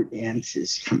one-word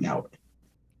answers come out.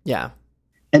 Yeah.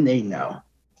 And they know.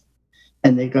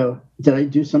 And they go, did I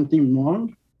do something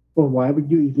wrong? Or why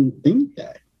would you even think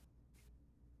that?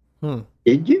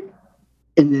 Did you?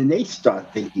 And then they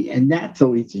start thinking, and that's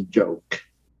always a joke.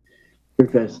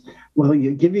 Because, well,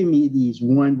 you're giving me these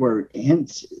one-word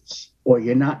answers, or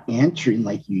you're not answering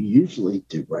like you usually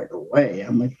do right away.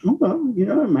 I'm like, oh, well,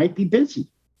 I might be busy.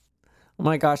 Oh,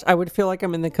 my gosh. I would feel like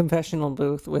I'm in the confessional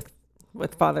booth with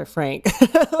Father Frank.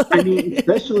 I mean,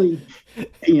 especially,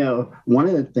 one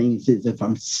of the things is if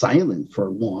I'm silent for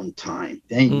a long time,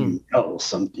 then you know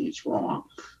something's wrong.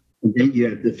 And then you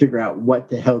have to figure out what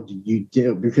the hell did you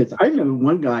do? Because I remember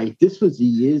one guy, this was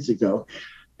years ago,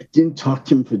 I didn't talk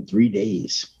to him for 3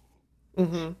 days.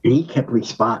 Mm-hmm. And he kept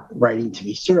writing to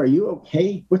me, sir, are you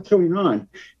okay? What's going on?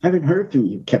 I haven't heard from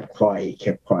you. Kept quiet.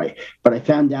 But I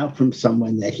found out from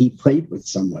someone that he played with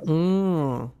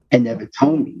someone and never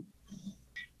told me.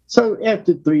 So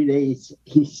after 3 days,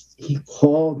 he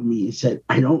called me and said,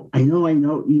 I know I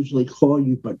don't usually call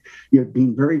you, but you're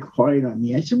being very quiet on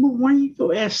me. I said, well, why don't you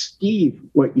go ask Steve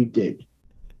what you did?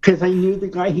 Because I knew the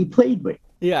guy he played with.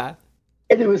 Yeah.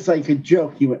 And it was like a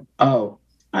joke. He went, oh.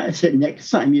 I said, next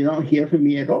time you don't hear from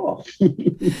me at all.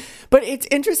 But it's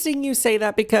interesting you say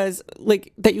that because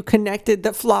like that you connected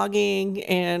the flogging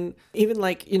and even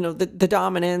like, the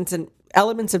dominance and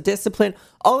elements of discipline,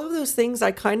 all of those things.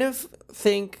 I kind of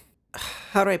think,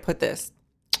 how do I put this?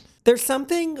 There's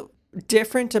something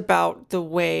different about the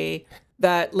way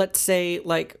that, let's say,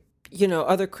 like,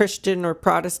 other Christian or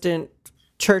Protestant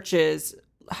churches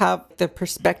have the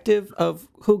perspective of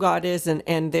who God is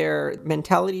and their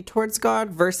mentality towards God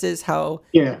versus how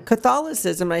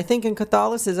Catholicism, I think in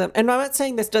Catholicism, and I'm not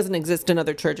saying this doesn't exist in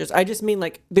other churches, I just mean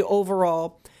like the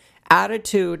overall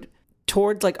attitude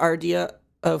towards like our idea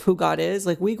of who God is.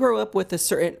 Like we grow up with a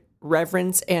certain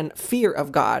reverence and fear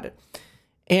of God.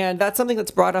 And that's something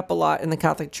that's brought up a lot in the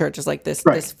Catholic Church, is like this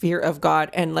Right. this fear of God,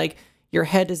 and like your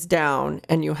head is down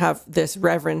and you have this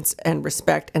reverence and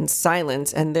respect and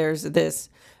silence, and there's this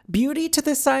beauty to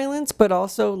the silence, but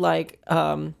also like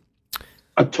A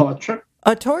torture.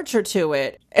 a torture to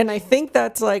it. And I think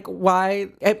that's like why,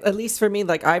 at least for me,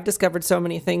 like I've discovered so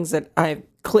many things that I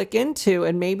click into,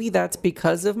 and maybe that's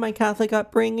because of my Catholic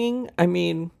upbringing. I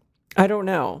mean, I don't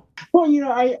know. Well,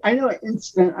 I know an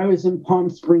incident. I was in Palm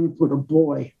Springs with a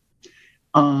boy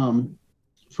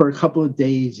for a couple of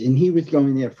days, and he was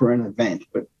going there for an event,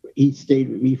 but he stayed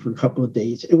with me for a couple of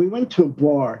days. And we went to a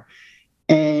bar,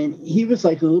 and he was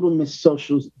like a little Miss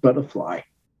Social Butterfly.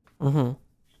 Mm-hmm.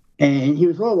 And he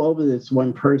was all over this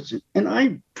one person. And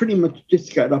I pretty much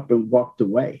just got up and walked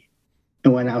away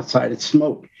and went outside and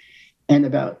smoked. And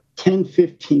about 10,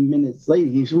 15 minutes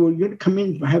later, he said, well, you're going to come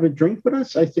in and have a drink with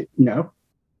us? I said, no.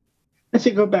 I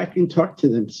said, go back and talk to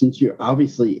them, since you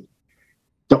obviously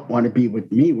don't want to be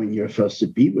with me when you're supposed to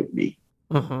be with me.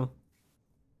 Mm-hmm.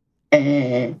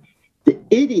 And the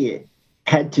idiot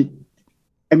had to,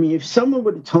 I mean, if someone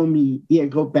would have told me, yeah,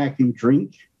 go back and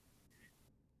drink,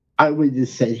 I would have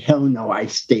said, hell no, I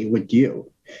stay with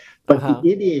you. But the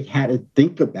idiot had to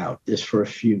think about this for a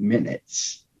few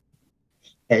minutes.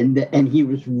 And he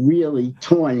was really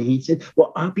torn. And he said,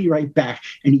 well, I'll be right back.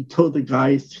 And he told the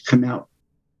guys to come out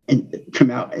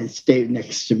and stay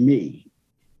next to me.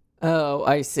 Oh,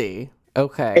 I see.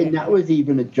 Okay. And that was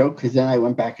even a joke, because then I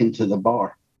went back into the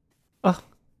bar. Oh.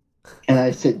 And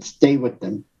I said, stay with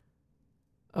them.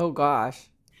 Oh, gosh.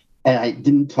 And I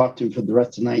didn't talk to him for the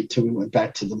rest of the night till we went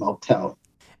back to the motel.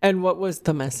 And what was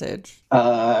the message?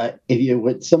 If you're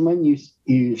with someone,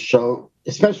 you show,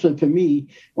 especially for me,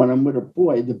 when I'm with a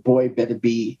boy, the boy better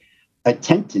be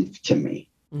attentive to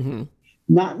me. Mm-hmm.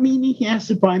 Not meaning he has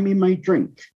to buy me my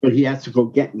drink, but he has to go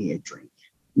get me a drink.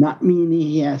 Not meaning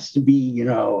he has to be,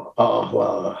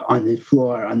 on the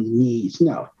floor, on the knees.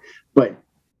 No, but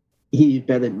he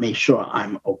better make sure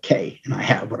I'm okay and I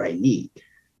have what I need.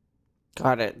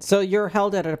 Got it. So you're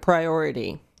held at a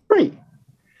priority. Right.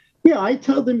 Yeah, I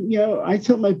tell them, I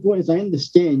tell my boys, I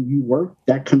understand you work.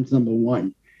 That comes number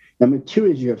one. Number two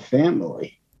is your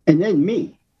family. And then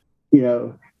me.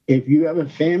 If you have a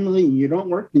family and you don't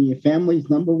work, then your family's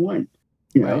number one.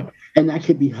 Right. And that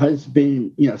could be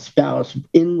husband, spouse,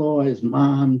 in-laws,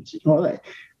 moms, all that.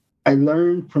 I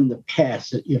learned from the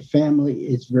past that your family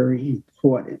is very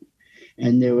important.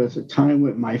 And there was a time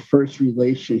with my first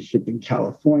relationship in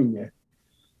California,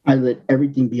 I let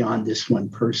everything be on this one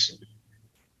person.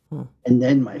 And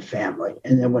then my family.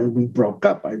 And then when we broke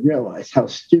up, I realized how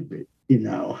stupid,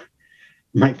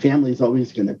 my family's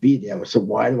always going to be there. So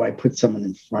why do I put someone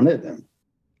in front of them?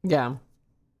 Yeah.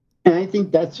 And I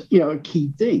think that's, a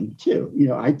key thing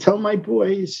too. I tell my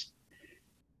boys,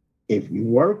 if you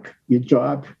work your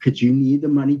job because you need the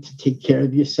money to take care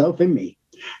of yourself and me,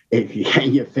 if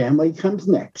your family comes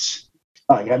next,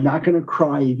 I'm not going to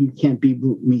cry if you can't be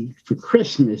with me for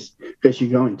Christmas because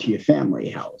you're going to your family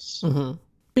house. Mm-hmm.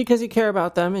 Because you care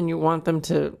about them and you want them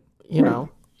to, know.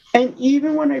 And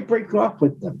even when I break off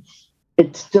with them,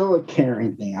 it's still a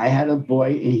caring thing. I had a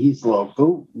boy and he's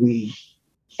local. We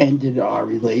ended our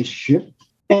relationship.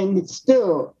 And it's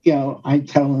still, I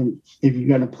tell him, if you're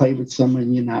going to play with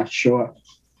someone you're not sure,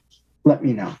 let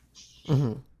me know.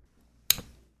 Mm-hmm.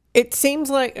 It seems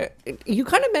like you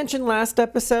kind of mentioned last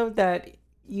episode that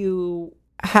you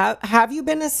have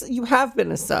been a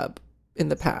sub in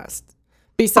the past.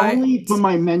 Besides, only for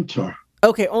my mentor.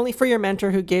 Okay, only for your mentor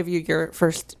who gave you your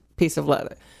first piece of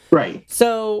leather. Right.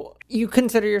 So you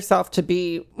consider yourself to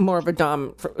be more of a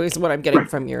dom, is what I'm getting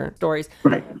from your stories.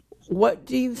 Right. What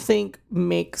do you think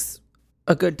makes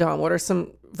a good dom? What are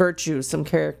some virtues, some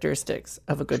characteristics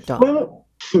of a good dom? Well,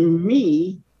 for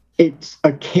me, it's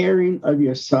a caring of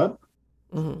your sub.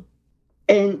 Mm-hmm.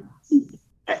 And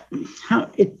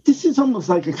this is almost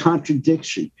like a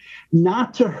contradiction.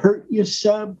 Not to hurt your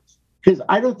sub, because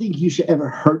I don't think you should ever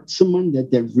hurt someone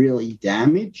that they're really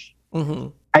damaged. Mm-hmm.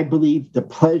 I believe the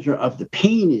pleasure of the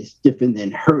pain is different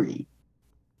than hurting.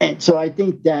 And so I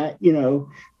think that,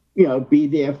 be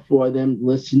there for them,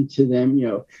 listen to them,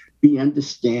 be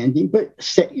understanding, but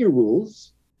set your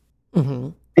rules. Mm-hmm.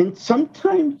 And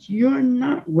sometimes you're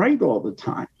not right all the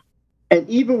time. And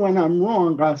even when I'm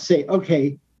wrong, I'll say,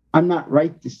 okay, I'm not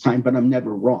right this time, but I'm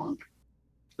never wrong.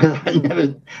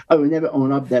 I would never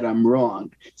own up that I'm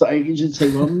wrong. So I can just say,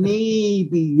 well,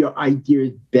 maybe your idea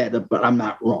is better, but I'm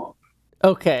not wrong.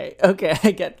 Okay,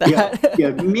 I get that. Yeah,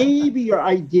 maybe your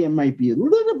idea might be a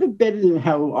little bit better than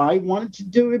how I wanted to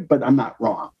do it, but I'm not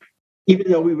wrong.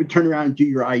 Even though we would turn around and do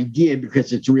your idea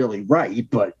because it's really right,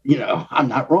 but, I'm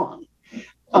not wrong.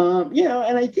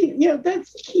 And I think,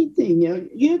 that's the key thing.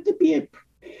 You have to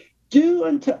do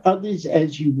unto others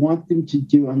as you want them to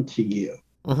do unto you.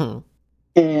 Mm-hmm.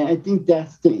 And I think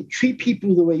that's treat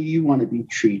people the way you want to be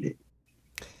treated.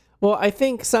 Well, I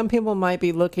think some people might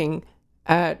be looking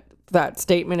at that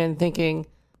statement and thinking,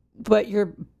 but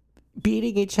you're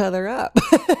beating each other up,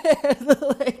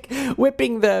 like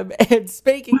whipping them and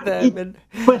spanking them.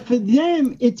 But for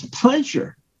them, it's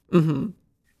pleasure. Mm-hmm.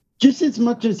 Just as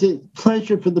much as it's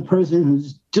pleasure for the person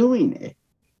who's doing it.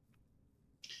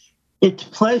 It's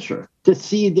pleasure to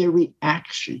see their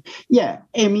reaction. Yeah,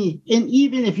 I mean, and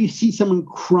even if you see someone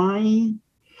crying,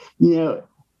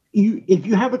 if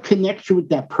you have a connection with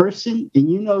that person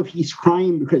and if he's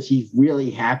crying because he's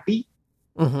really happy,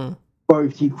 mm-hmm. or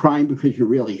if he's crying because you're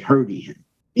really hurting him.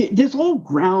 There's all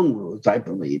ground rules, I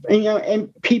believe.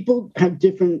 And people have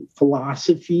different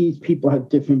philosophies. People have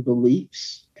different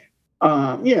beliefs.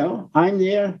 I'm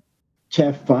there to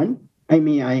have fun. I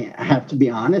mean, I have to be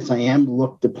honest. I am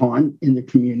looked upon in the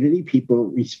community. People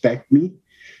respect me.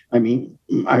 I mean,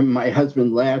 my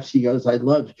husband laughs. He goes, I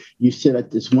love you sit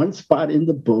at this one spot in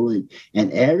the bullet,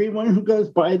 and everyone who goes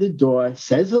by the door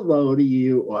says hello to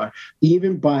you or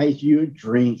even buys you a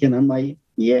drink. And I'm like,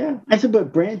 yeah. I said,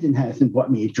 but Brandon hasn't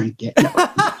bought me a drink yet. No,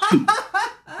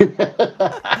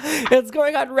 it's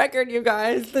going on record, you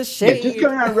guys. The shade. Yeah, just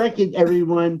going on record,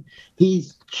 everyone.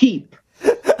 He's cheap.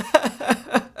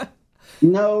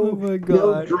 No,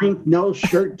 no drink, no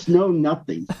shirts, no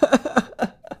nothing.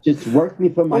 Just work me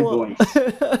for my voice.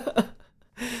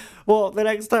 Well, the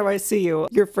next time I see you,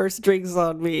 your first drink's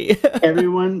on me.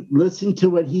 Everyone, listen to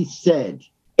what he said.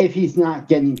 If he's not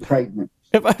getting pregnant.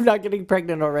 If I'm not getting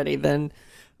pregnant already, then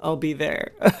I'll be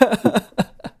there.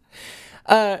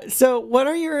 So what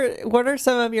are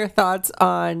some of your thoughts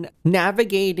on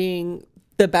navigating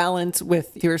the balance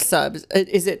with your subs?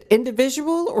 Is it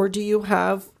individual, or do you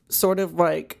have sort of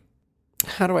like,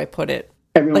 how do I put it?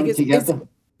 Everyone together?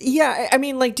 Yeah, I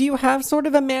mean, like, do you have sort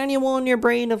of a manual in your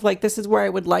brain of like, this is where I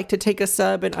would like to take a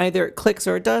sub and either it clicks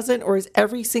or it doesn't? Or is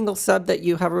every single sub that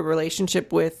you have a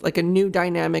relationship with like a new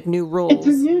dynamic, new rules? It's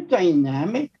a new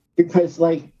dynamic because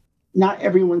like not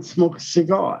everyone smokes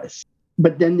cigars.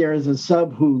 But then there is a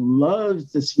sub who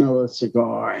loves the smell of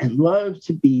cigar and loves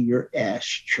to be your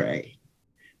ashtray,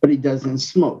 but he doesn't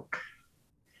smoke.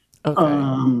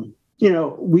 Okay.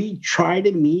 We try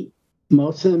to meet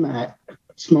most of them at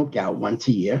Smoke Out once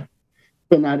a year,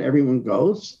 but not everyone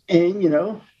goes. And,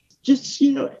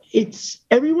 it's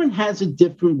everyone has a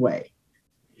different way.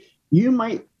 You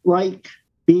might like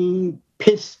being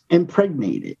pissed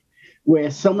impregnated,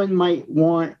 where someone might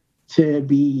want to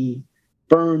be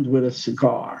burned with a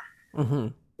cigar, mm-hmm.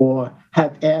 or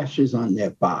have ashes on their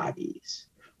bodies,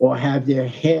 or have their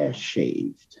hair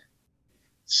shaved.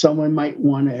 Someone might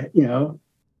want to,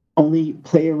 only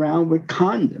play around with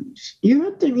condoms. You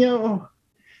have to,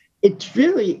 it's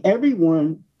really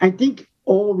everyone. I think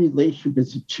all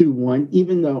relationships are 2-1.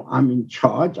 Even though I'm in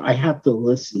charge, I have to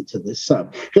listen to the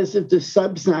sub. Because if the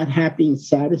sub's not happy and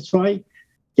satisfied,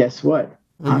 guess what?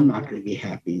 Mm-hmm. I'm not going to be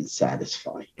happy and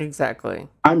satisfied. Exactly.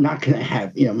 I'm not going to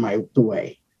have, the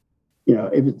way.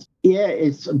 If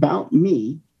it's about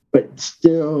me, but it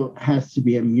still has to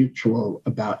be a mutual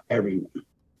about everyone.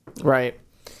 Right.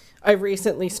 I've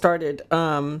recently started,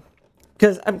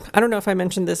 because I don't know if I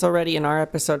mentioned this already in our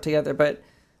episode together, but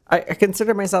I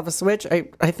consider myself a switch. I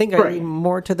think I lean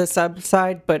more to the sub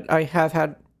side, but I have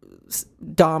had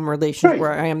dom relations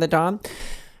where I am the dom.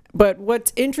 But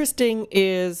what's interesting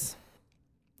is,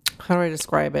 how do I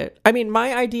describe it? I mean,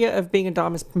 my idea of being a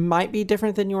dom might be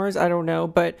different than yours. I don't know,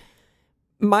 but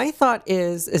my thought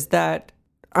is that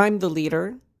I'm the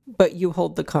leader, but you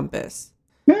hold the compass.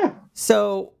 Yeah.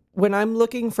 So when I'm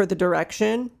looking for the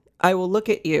direction, I will look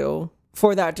at you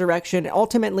for that direction.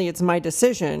 Ultimately, it's my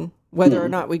decision whether or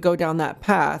not we go down that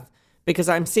path, because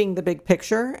I'm seeing the big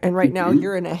picture. And right now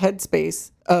you're in a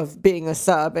headspace of being a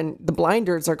sub and the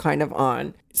blinders are kind of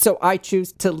on. So I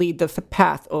choose to lead the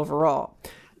path overall.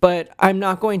 But I'm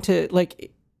not going to,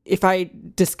 like, if I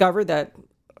discover that,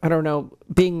 I don't know,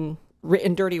 being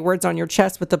written dirty words on your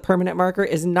chest with the permanent marker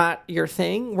is not your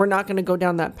thing, we're not going to go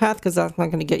down that path, because that's not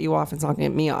going to get you off. It's not going to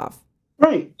get me off.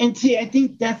 Right. And see, I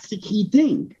think that's the key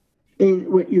thing. And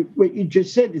what you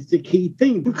just said is the key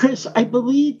thing, because I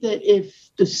believe that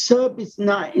if the sub is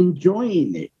not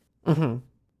enjoying it, mm-hmm.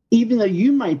 even though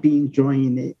you might be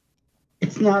enjoying it,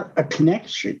 it's not a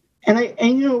connection. And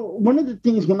one of the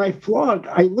things when I flog,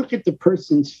 I look at the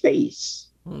person's face.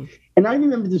 And I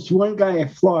remember this one guy I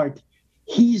flogged,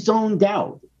 he zoned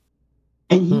out.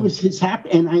 And he was his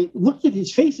happy. And I looked at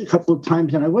his face a couple of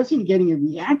times and I wasn't getting a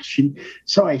reaction.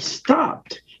 So I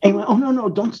stopped. And he went, oh, no, no,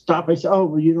 don't stop. I said, oh,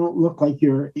 well, you don't look like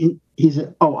you're in. He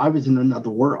said, oh, I was in another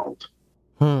world.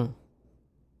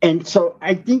 And so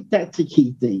I think that's a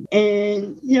key thing.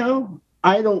 And,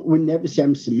 would never say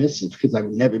I'm submissive because I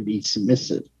would never be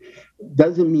submissive.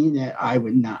 Doesn't mean that I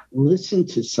would not listen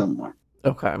to someone.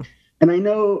 Okay. And I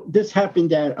know this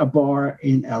happened at a bar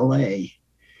in LA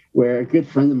where a good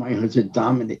friend of mine was a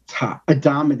dominant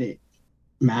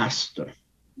master.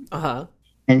 Uh-huh.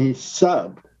 And his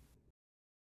sub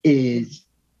is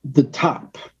the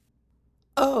top.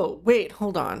 Oh, wait,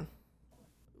 hold on.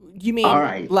 You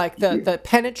mean like the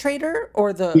penetrator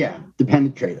or the... Yeah, the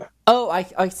penetrator. Oh,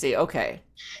 I see. Okay.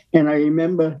 And I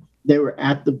remember they were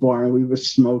at the bar and we were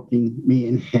smoking, me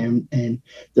and him, and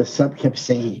the sub kept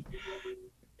saying,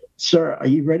 sir, are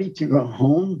you ready to go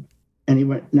home? And he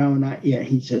went, no, not yet.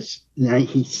 He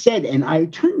said, and I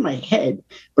turned my head,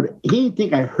 but he didn't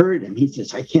think I heard him. He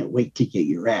says, I can't wait to get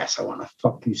your ass. I want to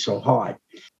fuck you so hard.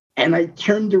 And I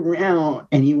turned around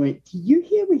and he went, did you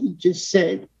hear what he just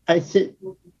said? I said,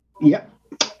 yep.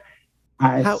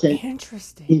 How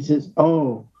interesting. He says,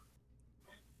 oh.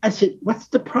 I said, what's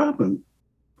the problem?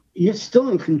 You're still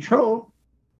in control.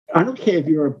 I don't care if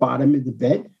you're at the bottom of the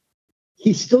bed.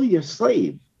 He's still your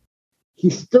slave. He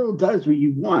still does what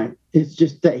you want. It's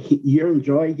just that you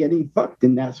enjoy getting fucked,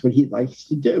 and that's what he likes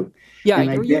to do. Yeah,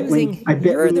 and you're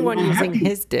the one using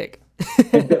his dick.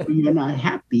 I bet when you're not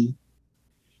happy,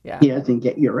 he doesn't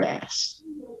get your ass.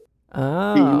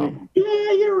 Oh.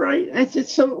 Yeah, you're right. I said,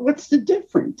 so what's the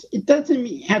difference? It doesn't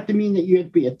have to mean that you have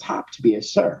to be a top to be a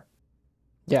sir.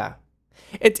 Yeah.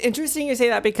 It's interesting you say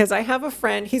that because I have a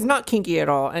friend, he's not kinky at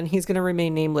all, and he's going to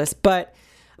remain nameless, but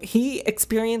he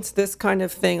experienced this kind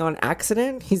of thing on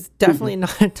accident. He's definitely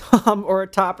not a tom or a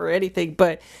top or anything,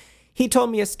 but he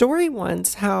told me a story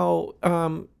once how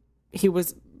he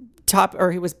was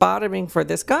bottoming for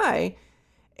this guy,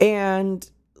 and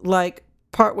like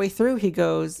partway through he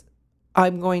goes,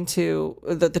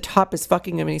 the top is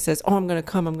fucking him, and he says, oh, I'm gonna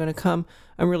come,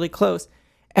 I'm really close.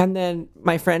 And then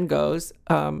my friend goes,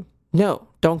 no,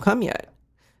 don't come yet.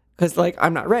 Because like,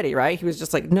 I'm not ready, right? He was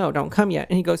just like, no, don't come yet.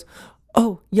 And he goes,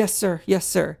 oh, yes, sir. Yes,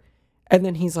 sir. And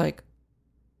then he's like,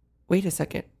 wait a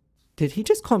second. Did he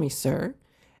just call me sir?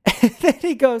 And then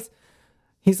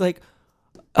he's like,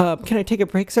 can I take a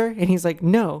break, sir? And he's like,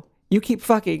 no, you keep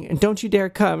fucking and don't you dare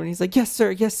come. And he's like, yes,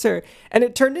 sir. Yes, sir. And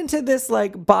it turned into this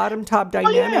like bottom top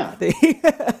dynamic thing.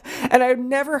 And I've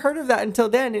never heard of that until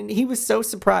then. And he was so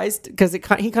surprised because he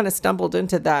kind of stumbled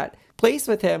into that place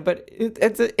with him. But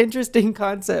it's an interesting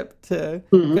concept to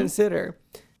consider.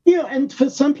 Yeah, and for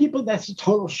some people, that's a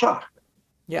total shock.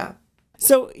 Yeah.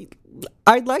 So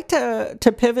I'd like to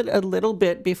pivot a little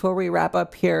bit before we wrap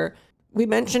up here. We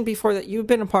mentioned before that you've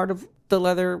been a part of the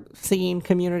leather scene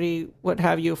community, what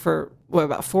have you, for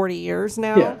about 40 years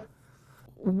now? Yeah.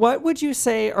 What would you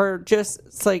say are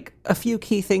just like a few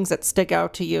key things that stick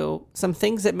out to you? Some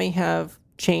things that may have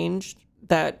changed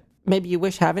that maybe you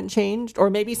wish haven't changed, or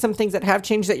maybe some things that have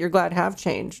changed that you're glad have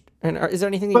changed. And is there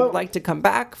anything that you'd like to come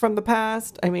back from the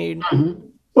past? I mean,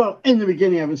 well, in the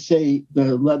beginning, I would say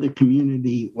the leather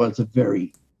community was a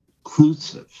very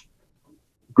inclusive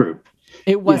group.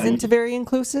 It wasn't very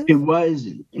inclusive? It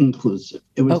wasn't inclusive.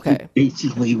 It was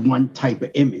basically one type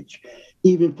of image.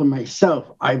 Even for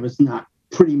myself, I was not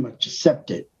pretty much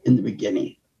accepted in the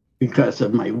beginning because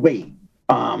of my weight.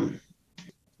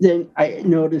 Then I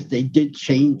noticed they did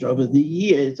change over the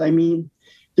years. I mean,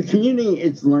 the community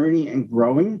is learning and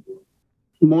growing.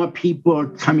 More people are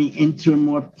coming into it,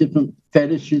 more different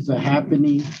fetishes are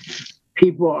happening.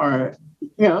 People are,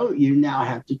 you now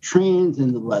have the trans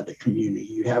in the leather community.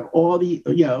 You have all the,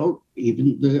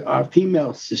 even our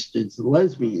female sisters, the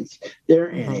lesbians, they're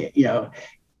in it,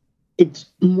 It's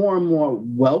more and more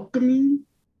welcoming.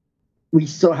 We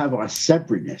still have our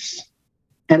separateness.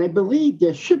 And I believe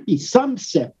there should be some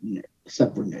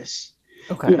separateness.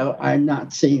 Okay. I'm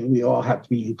not saying we all have to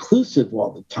be inclusive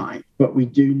all the time, but we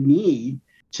do need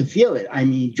to feel it. I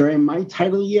mean, during my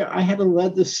title year, I had a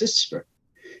leather sister.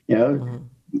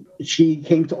 She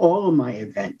came to all of my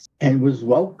events and was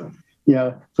welcome.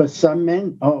 For some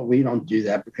men, we don't do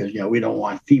that because, we don't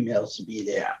want females to be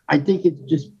there. I think it's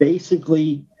just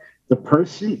basically the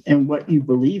person and what you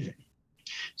believe in.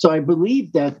 So I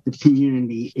believe that the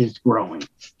community is growing.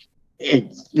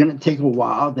 It's going to take a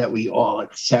while that we all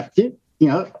accept it.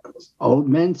 Old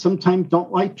men sometimes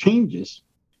don't like changes.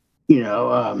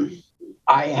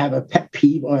 I have a pet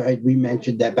peeve, we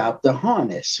mentioned about the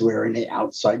harness, wearing it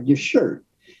outside your shirt.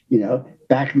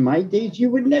 Back in my days,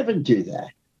 you would never do that,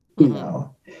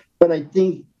 But I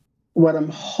think what I'm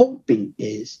hoping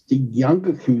is the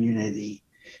younger community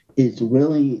is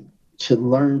willing to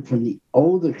learn from the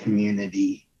older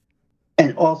community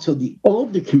And also the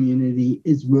older community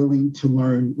is willing to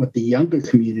learn what the younger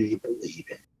community believe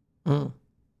in. Mm.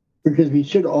 Because we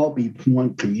should all be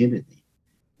one community.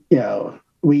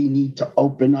 We need to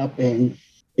open up and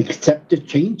accept the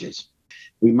changes.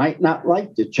 We might not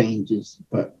like the changes,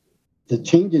 but the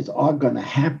changes are going to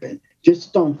happen.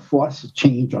 Just don't force a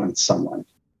change on someone.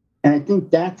 And I think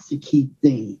that's the key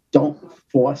thing. Don't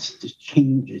force the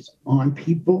changes on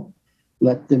people.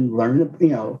 Let them learn,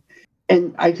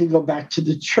 And I can go back to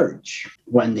the church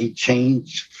when they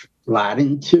changed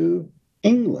Latin to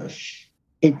English.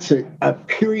 It's a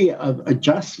period of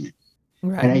adjustment.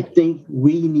 Right. And I think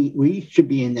we should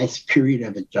be in this period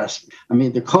of adjustment. I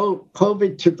mean, the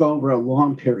COVID took over a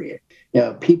long period.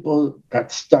 People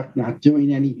got stuck not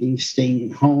doing anything,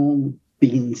 staying home,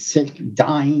 being sick,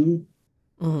 dying.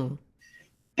 Mm-hmm.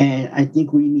 And I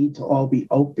think we need to all be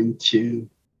open to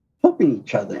helping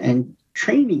each other and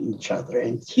training each other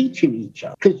and teaching each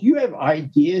other. Because you have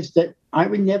ideas that I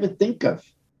would never think of.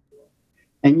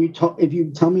 And if you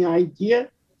tell me an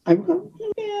idea, I go,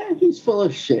 yeah, he's full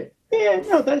of shit. Yeah,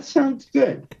 no, that sounds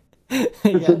good.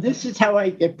 Yeah. So this is how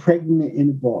I get pregnant in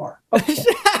a bar. Okay.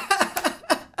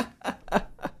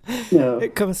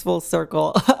 It comes full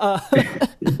circle.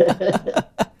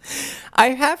 I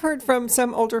have heard from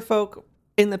some older folk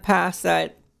in the past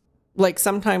that, like,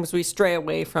 sometimes we stray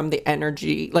away from the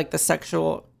energy, like the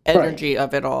sexual energy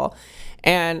of it all.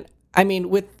 And I mean,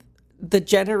 with the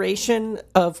generation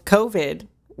of COVID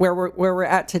where we're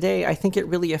at today, I think it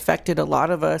really affected a lot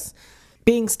of us.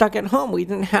 Being stuck at home, we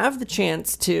didn't have the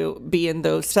chance to be in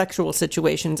those sexual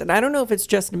situations. And I don't know if it's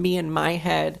just me in my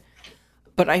head,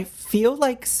 but I feel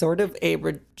like sort of a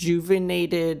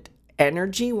rejuvenated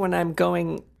energy when I'm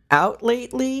going out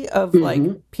lately of like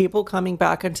people coming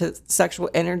back into sexual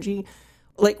energy.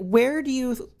 Like, where do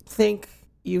you think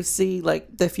you see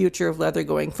like the future of leather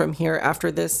going from here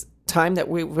after this time that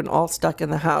we've been all stuck in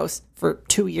the house for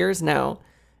 2 years now?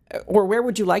 Or where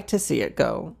would you like to see it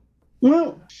go?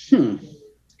 Well,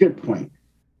 good point.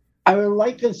 I would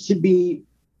like us to be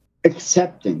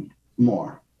accepting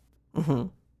more. Mm-hmm.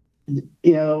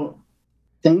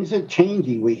 Things are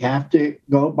changing. We have to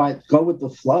go with the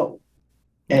flow.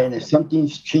 And if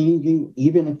something's changing,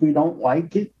 even if we don't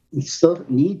like it, we still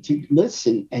need to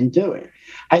listen and do it.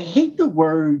 I hate the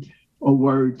word,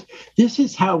 this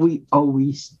is how we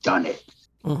always done it.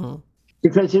 Mm-hmm.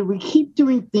 Because if we keep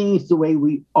doing things the way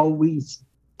we always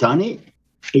done it,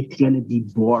 it's going to be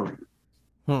boring.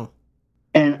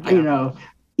 And,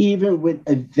 even with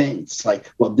events like,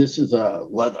 well, this is a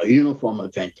leather uniform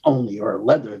event only or a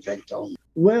leather event only.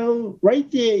 Well,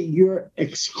 right there, you're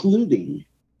excluding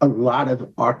a lot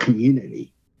of our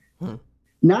community.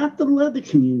 Not the leather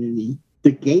community,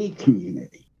 the gay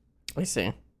community. I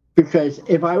see. Because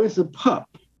if I was a pup,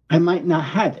 I might not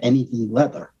have anything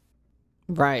leather.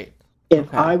 Right.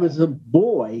 If I was a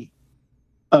boy,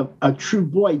 a true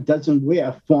boy doesn't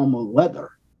wear formal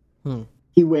leather.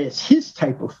 He wears his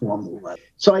type of formal leather.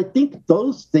 So I think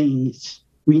those things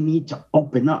we need to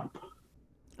open up.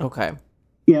 Okay.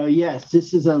 Yes,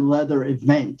 this is a leather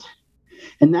event.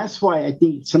 And that's why I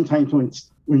think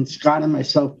sometimes when Scott and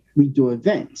myself, we do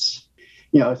events,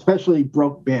 especially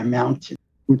Broke Bear Mountain,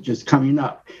 which is coming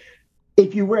up.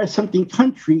 If you wear something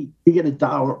country, you get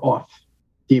 $1 off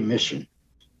the admission.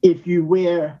 If you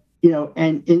wear,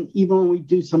 and even when we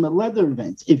do some of the leather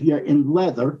events, if you're in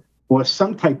leather or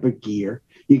some type of gear,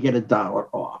 you get $1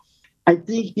 off. I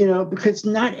think, because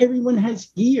not everyone has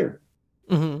gear.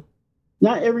 Mm-hmm.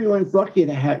 Not everyone's lucky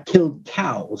to have killed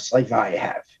cows like I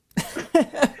have.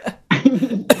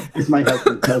 As my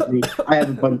husband tells me, I have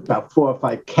about 4 or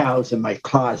 5 cows in my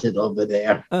closet over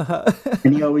there. Uh-huh.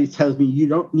 And he always tells me, you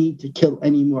don't need to kill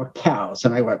any more cows.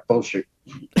 And I went, bullshit.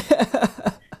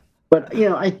 But,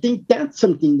 I think that's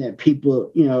something that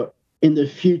people, in the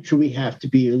future, we have to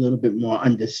be a little bit more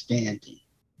understanding.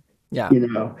 Yeah.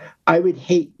 I would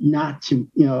hate not to,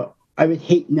 be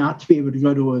able to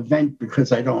go to an event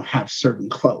because I don't have certain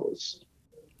clothes.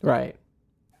 Right.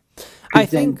 I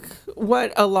think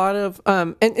what a lot of,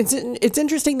 and it's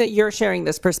interesting that you're sharing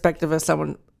this perspective as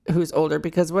someone who's older,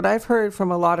 because what I've heard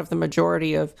from a lot of the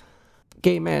majority of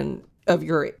gay men of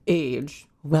your age,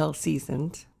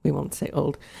 well-seasoned, we won't say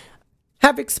old,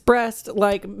 have expressed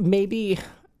like maybe,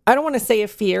 I don't want to say a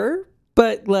fear,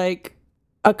 but like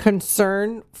a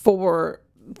concern for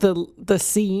the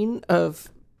scene of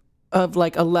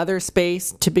like a leather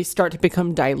space to start to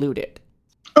become diluted.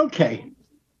 Okay.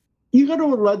 You go to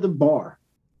a leather bar,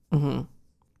 and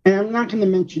I'm not going to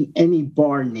mention any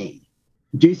bar name.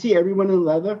 Do you see everyone in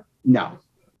leather? No.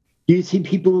 Do you see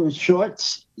people in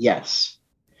shorts? Yes.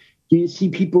 Do you see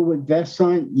people with vests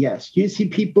on? Yes. Do you see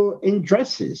people in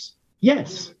dresses?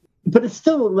 Yes, but it's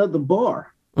still a leather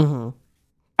bar. Mm-hmm.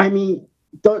 I mean,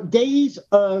 the days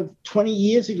of 20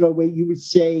 years ago where you would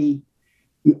say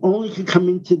you only could come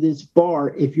into this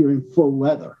bar if you're in full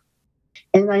leather.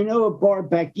 And I know a bar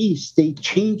back east, they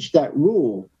changed that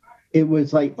rule. It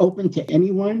was like open to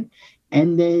anyone.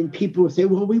 And then people would say,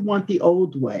 well, we want the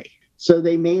old way. So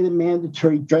they made a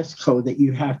mandatory dress code that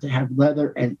you have to have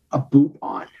leather and a boot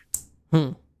on.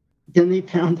 Hmm. Then they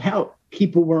found out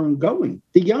people weren't going.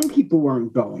 The young people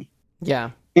weren't going.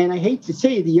 Yeah. And I hate to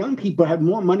say it, the young people have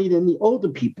more money than the older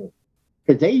people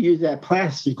because they use that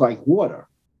plastic like water.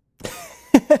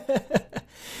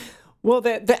 Well,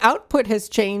 the output has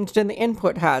changed and the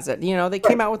input hasn't. You know, they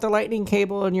came out with the lightning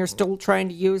cable and you're still trying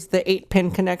to use the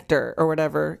 8-pin connector or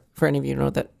whatever. For any of you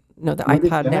know the What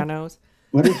iPod Nanos.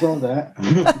 What is all that?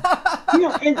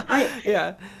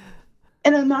 Yeah.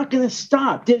 And I'm not going to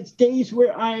stop. There's days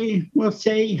where I will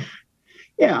say,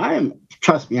 yeah,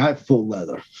 trust me, I have full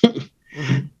leather.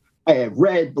 Mm-hmm. I have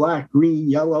red, black, green,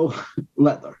 yellow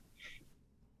leather.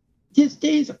 There's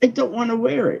days I don't want to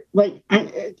wear it. Like,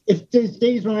 if there's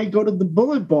days when I go to the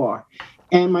Bullet Bar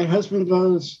and my husband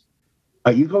goes,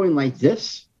 are you going like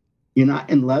this? You're not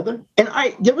in leather? And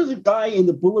there was a guy in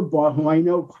the Bullet Bar who I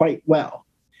know quite well.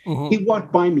 Mm-hmm. He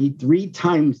walked by me 3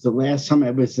 times the last time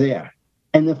I was there.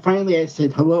 And then finally I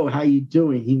said, hello, how you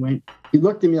doing? He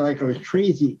looked at me like I was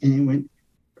crazy. And he went,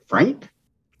 Frank?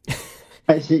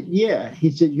 I said, yeah.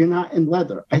 He said, you're not in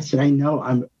leather. I said, I know.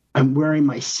 I'm wearing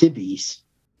my civvies.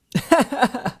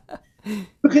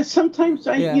 Because sometimes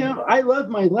I love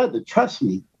my leather, trust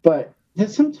me. But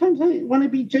sometimes I want to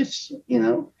be just,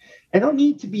 I don't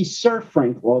need to be Sir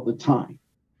Frank all the time.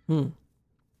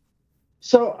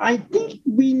 So I think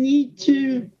we need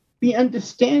to be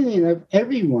understanding of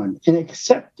everyone and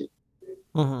accept it.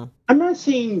 Mm-hmm. I'm not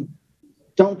saying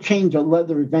don't change a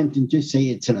leather event and just say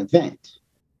it's an event.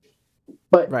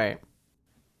 But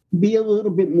be a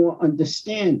little bit more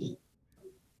understanding.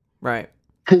 Right.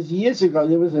 Because years ago,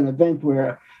 there was an event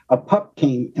where a pup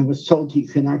came and was told he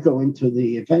could not go into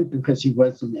the event because he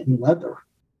wasn't in leather.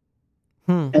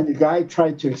 And the guy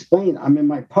tried to explain, I'm in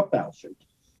my pup outfit.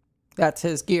 That's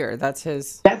his gear. That's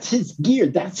his gear.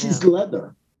 That's his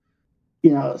leather.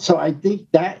 So I think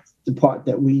that's the part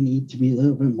that we need to be a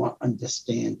little bit more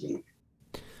understanding.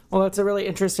 Well, that's a really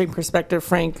interesting perspective,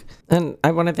 Frank. And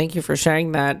I want to thank you for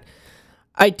sharing that.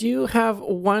 I do have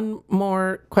one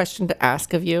more question to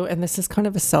ask of you, and this is kind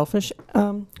of a selfish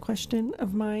question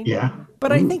of mine. Yeah.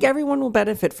 But I think everyone will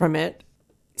benefit from it.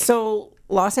 So,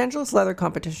 Los Angeles Leather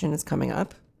Competition is coming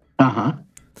up. Uh-huh.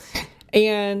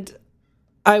 And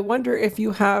I wonder if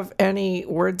you have any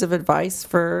words of advice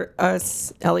for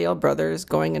us LEL brothers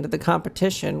going into the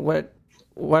competition. What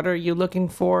are you looking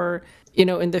for,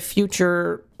 in the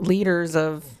future leaders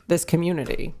of this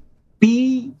community?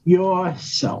 Be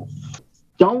yourself.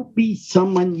 Don't be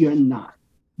someone you're not,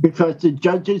 because the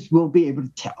judges will be able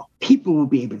to tell. People will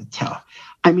be able to tell.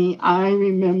 I mean, I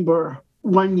remember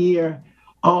one year,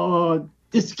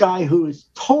 this guy who is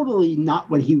totally not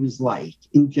what he was like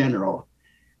in general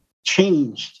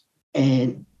changed,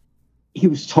 and he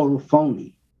was total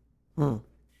phony.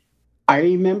 I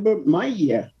remember my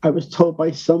year, I was told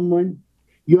by someone,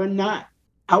 you're not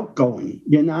outgoing,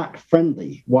 you're not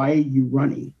friendly. Why are you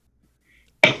running?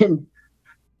 And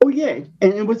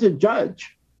and it was a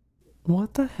judge.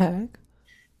 What the heck?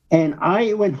 And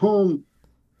I went home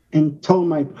and told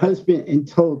my husband and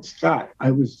told Scott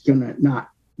I was gonna not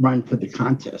run for the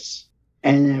contest.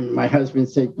 And then my husband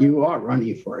said, you are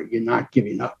running for it. You're not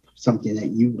giving up something that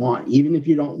you want, even if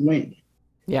you don't win.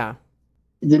 Yeah.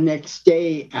 The next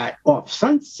day at Off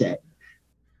Sunset,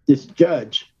 this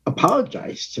judge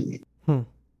apologized to me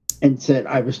and said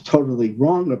I was totally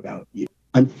wrong about you.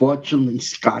 Unfortunately,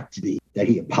 Scott did that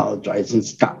he apologized and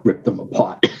Scott ripped them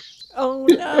apart. Oh,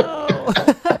 no.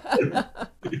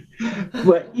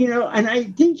 But, and I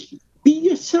think be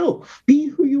yourself. Be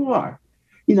who you are.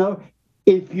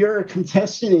 If you're a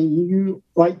contestant and you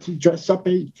like to dress up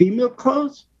in female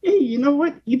clothes, hey, you know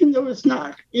what? Even though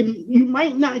you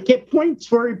might not get points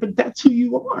for it, but that's who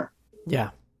you are.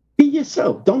 Yeah. Be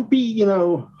yourself. Don't be,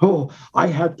 I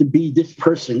have to be this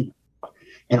person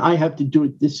and I have to do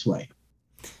it this way.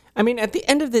 I mean, at the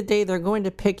end of the day, they're going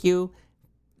to pick you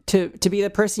to be the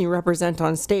person you represent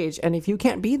on stage. And if you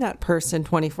can't be that person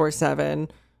 24/7,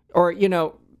 or,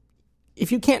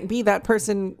 if you can't be that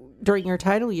person during your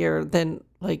title year, then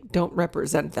don't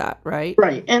represent that, right?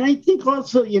 Right. And I think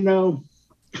also,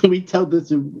 we tell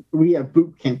this, we have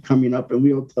boot camp coming up and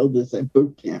we will tell this at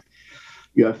boot camp.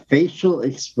 Your facial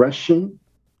expression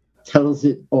tells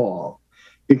it all,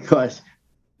 because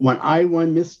when I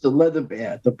won Mr. Leather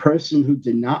Bear, the person who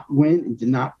did not win and did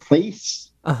not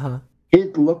place,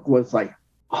 his look was like,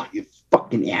 "Oh, you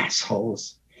fucking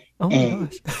assholes." Oh my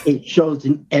gosh. It shows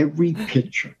in every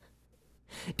picture.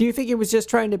 Do you think he was just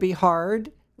trying to be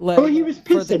hard? He was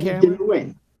pissed that he didn't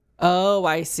win. Oh,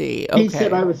 I see. Okay. He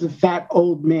said, "I was a fat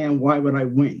old man. Why would I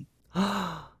win?"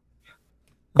 And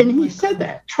he said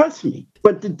that. Trust me.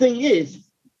 But the thing is,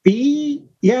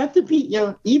 you have to be,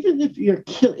 even if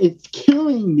it's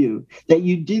killing you that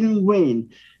you didn't win.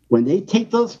 When they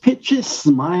take those pictures,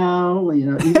 smile,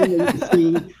 even though you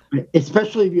see,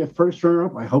 especially if you're first runner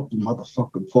up, I hope the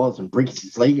motherfucker falls and breaks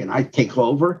his leg and I take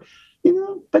over,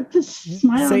 but just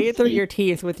smile. Say it through your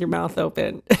teeth with your mouth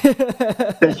open.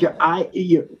 Because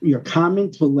your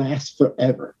comments will last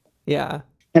forever. Yeah.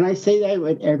 And I say that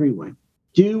with everyone.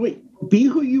 Do it, be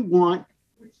who you want,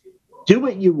 do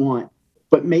what you want,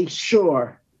 but make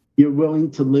sure you're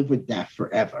willing to live with that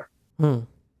forever.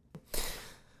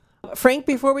 Frank,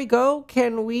 before we go,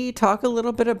 can we talk a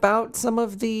little bit about some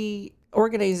of the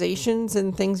organizations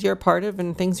and things you're part of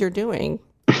and things you're doing?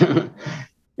 I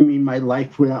mean, my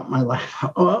life without my life.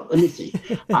 Well, let me see.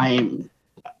 I'm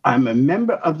a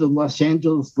member of the Los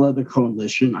Angeles Leather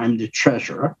Coalition. I'm the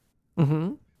treasurer.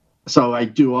 Mm-hmm. So I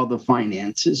do all the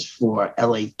finances for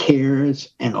LA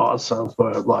Cares and also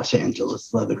for Los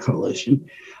Angeles Leather Coalition.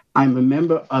 I'm a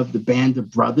member of the Band of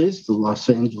Brothers, the Los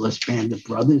Angeles Band of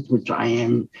Brothers, which I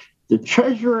am the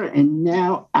treasurer and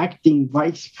now acting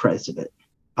vice president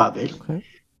of it. Okay.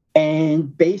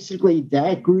 And basically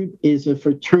that group is a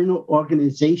fraternal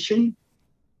organization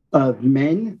of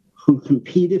men who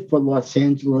competed for Los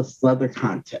Angeles leather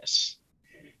contests.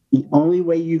 The only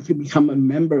way you can become a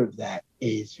member of that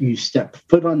is you step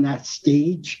foot on that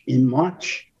stage in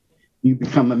March, you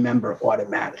become a member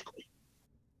automatically.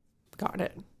 Got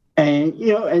it. And,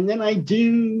 and then I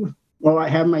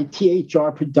have my THR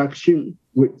production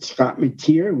with Scott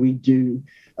Mateer. We do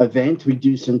events. We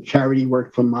do some charity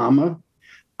work for Mama.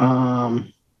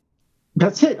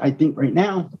 That's it, I think, right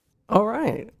now. All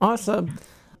right. Awesome.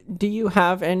 Do you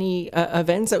have any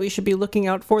events that we should be looking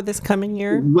out for this coming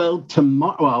year? Well,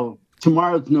 tomorrow's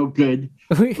no good.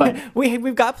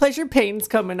 We've got Pleasure Pains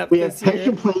coming up this year. We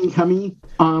have Pleasure Pain coming.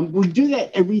 We do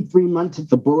that every 3 months at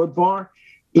the Bullet Bar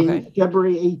in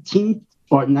February 18th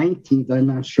or 19th. I'm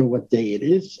not sure what day it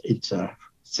is. It's a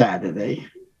Saturday.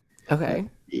 Okay.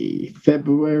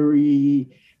 February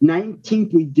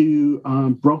 19th, we do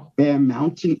Broke Bear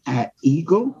Mountain at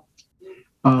Eagle.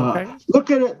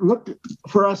 Look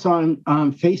for us on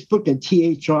Facebook at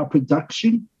THR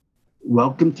Production.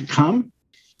 Welcome to come.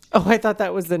 Oh, I thought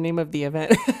that was the name of the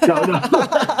event. No.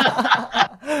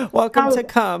 Welcome to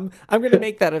come. I'm going to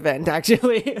make that event,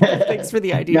 actually. Thanks for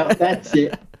the idea. No, that's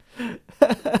it.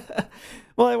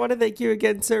 Well, I want to thank you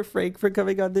again, Sir Frank, for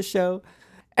coming on the show.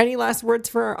 Any last words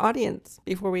for our audience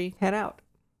before we head out?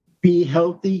 Be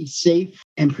healthy, safe,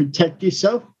 and protect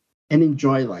yourself and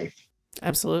enjoy life.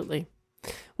 Absolutely.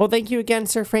 Well, thank you again,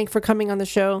 Sir Frank, for coming on the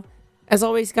show. As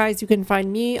always, guys, you can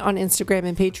find me on Instagram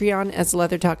and Patreon as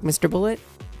Leather Talk Mr. Bullet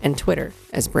and Twitter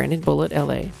as Brandon Bullet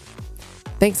LA.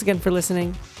 Thanks again for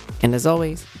listening. And as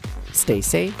always, stay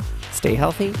safe, stay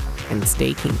healthy, and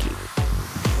stay kinky.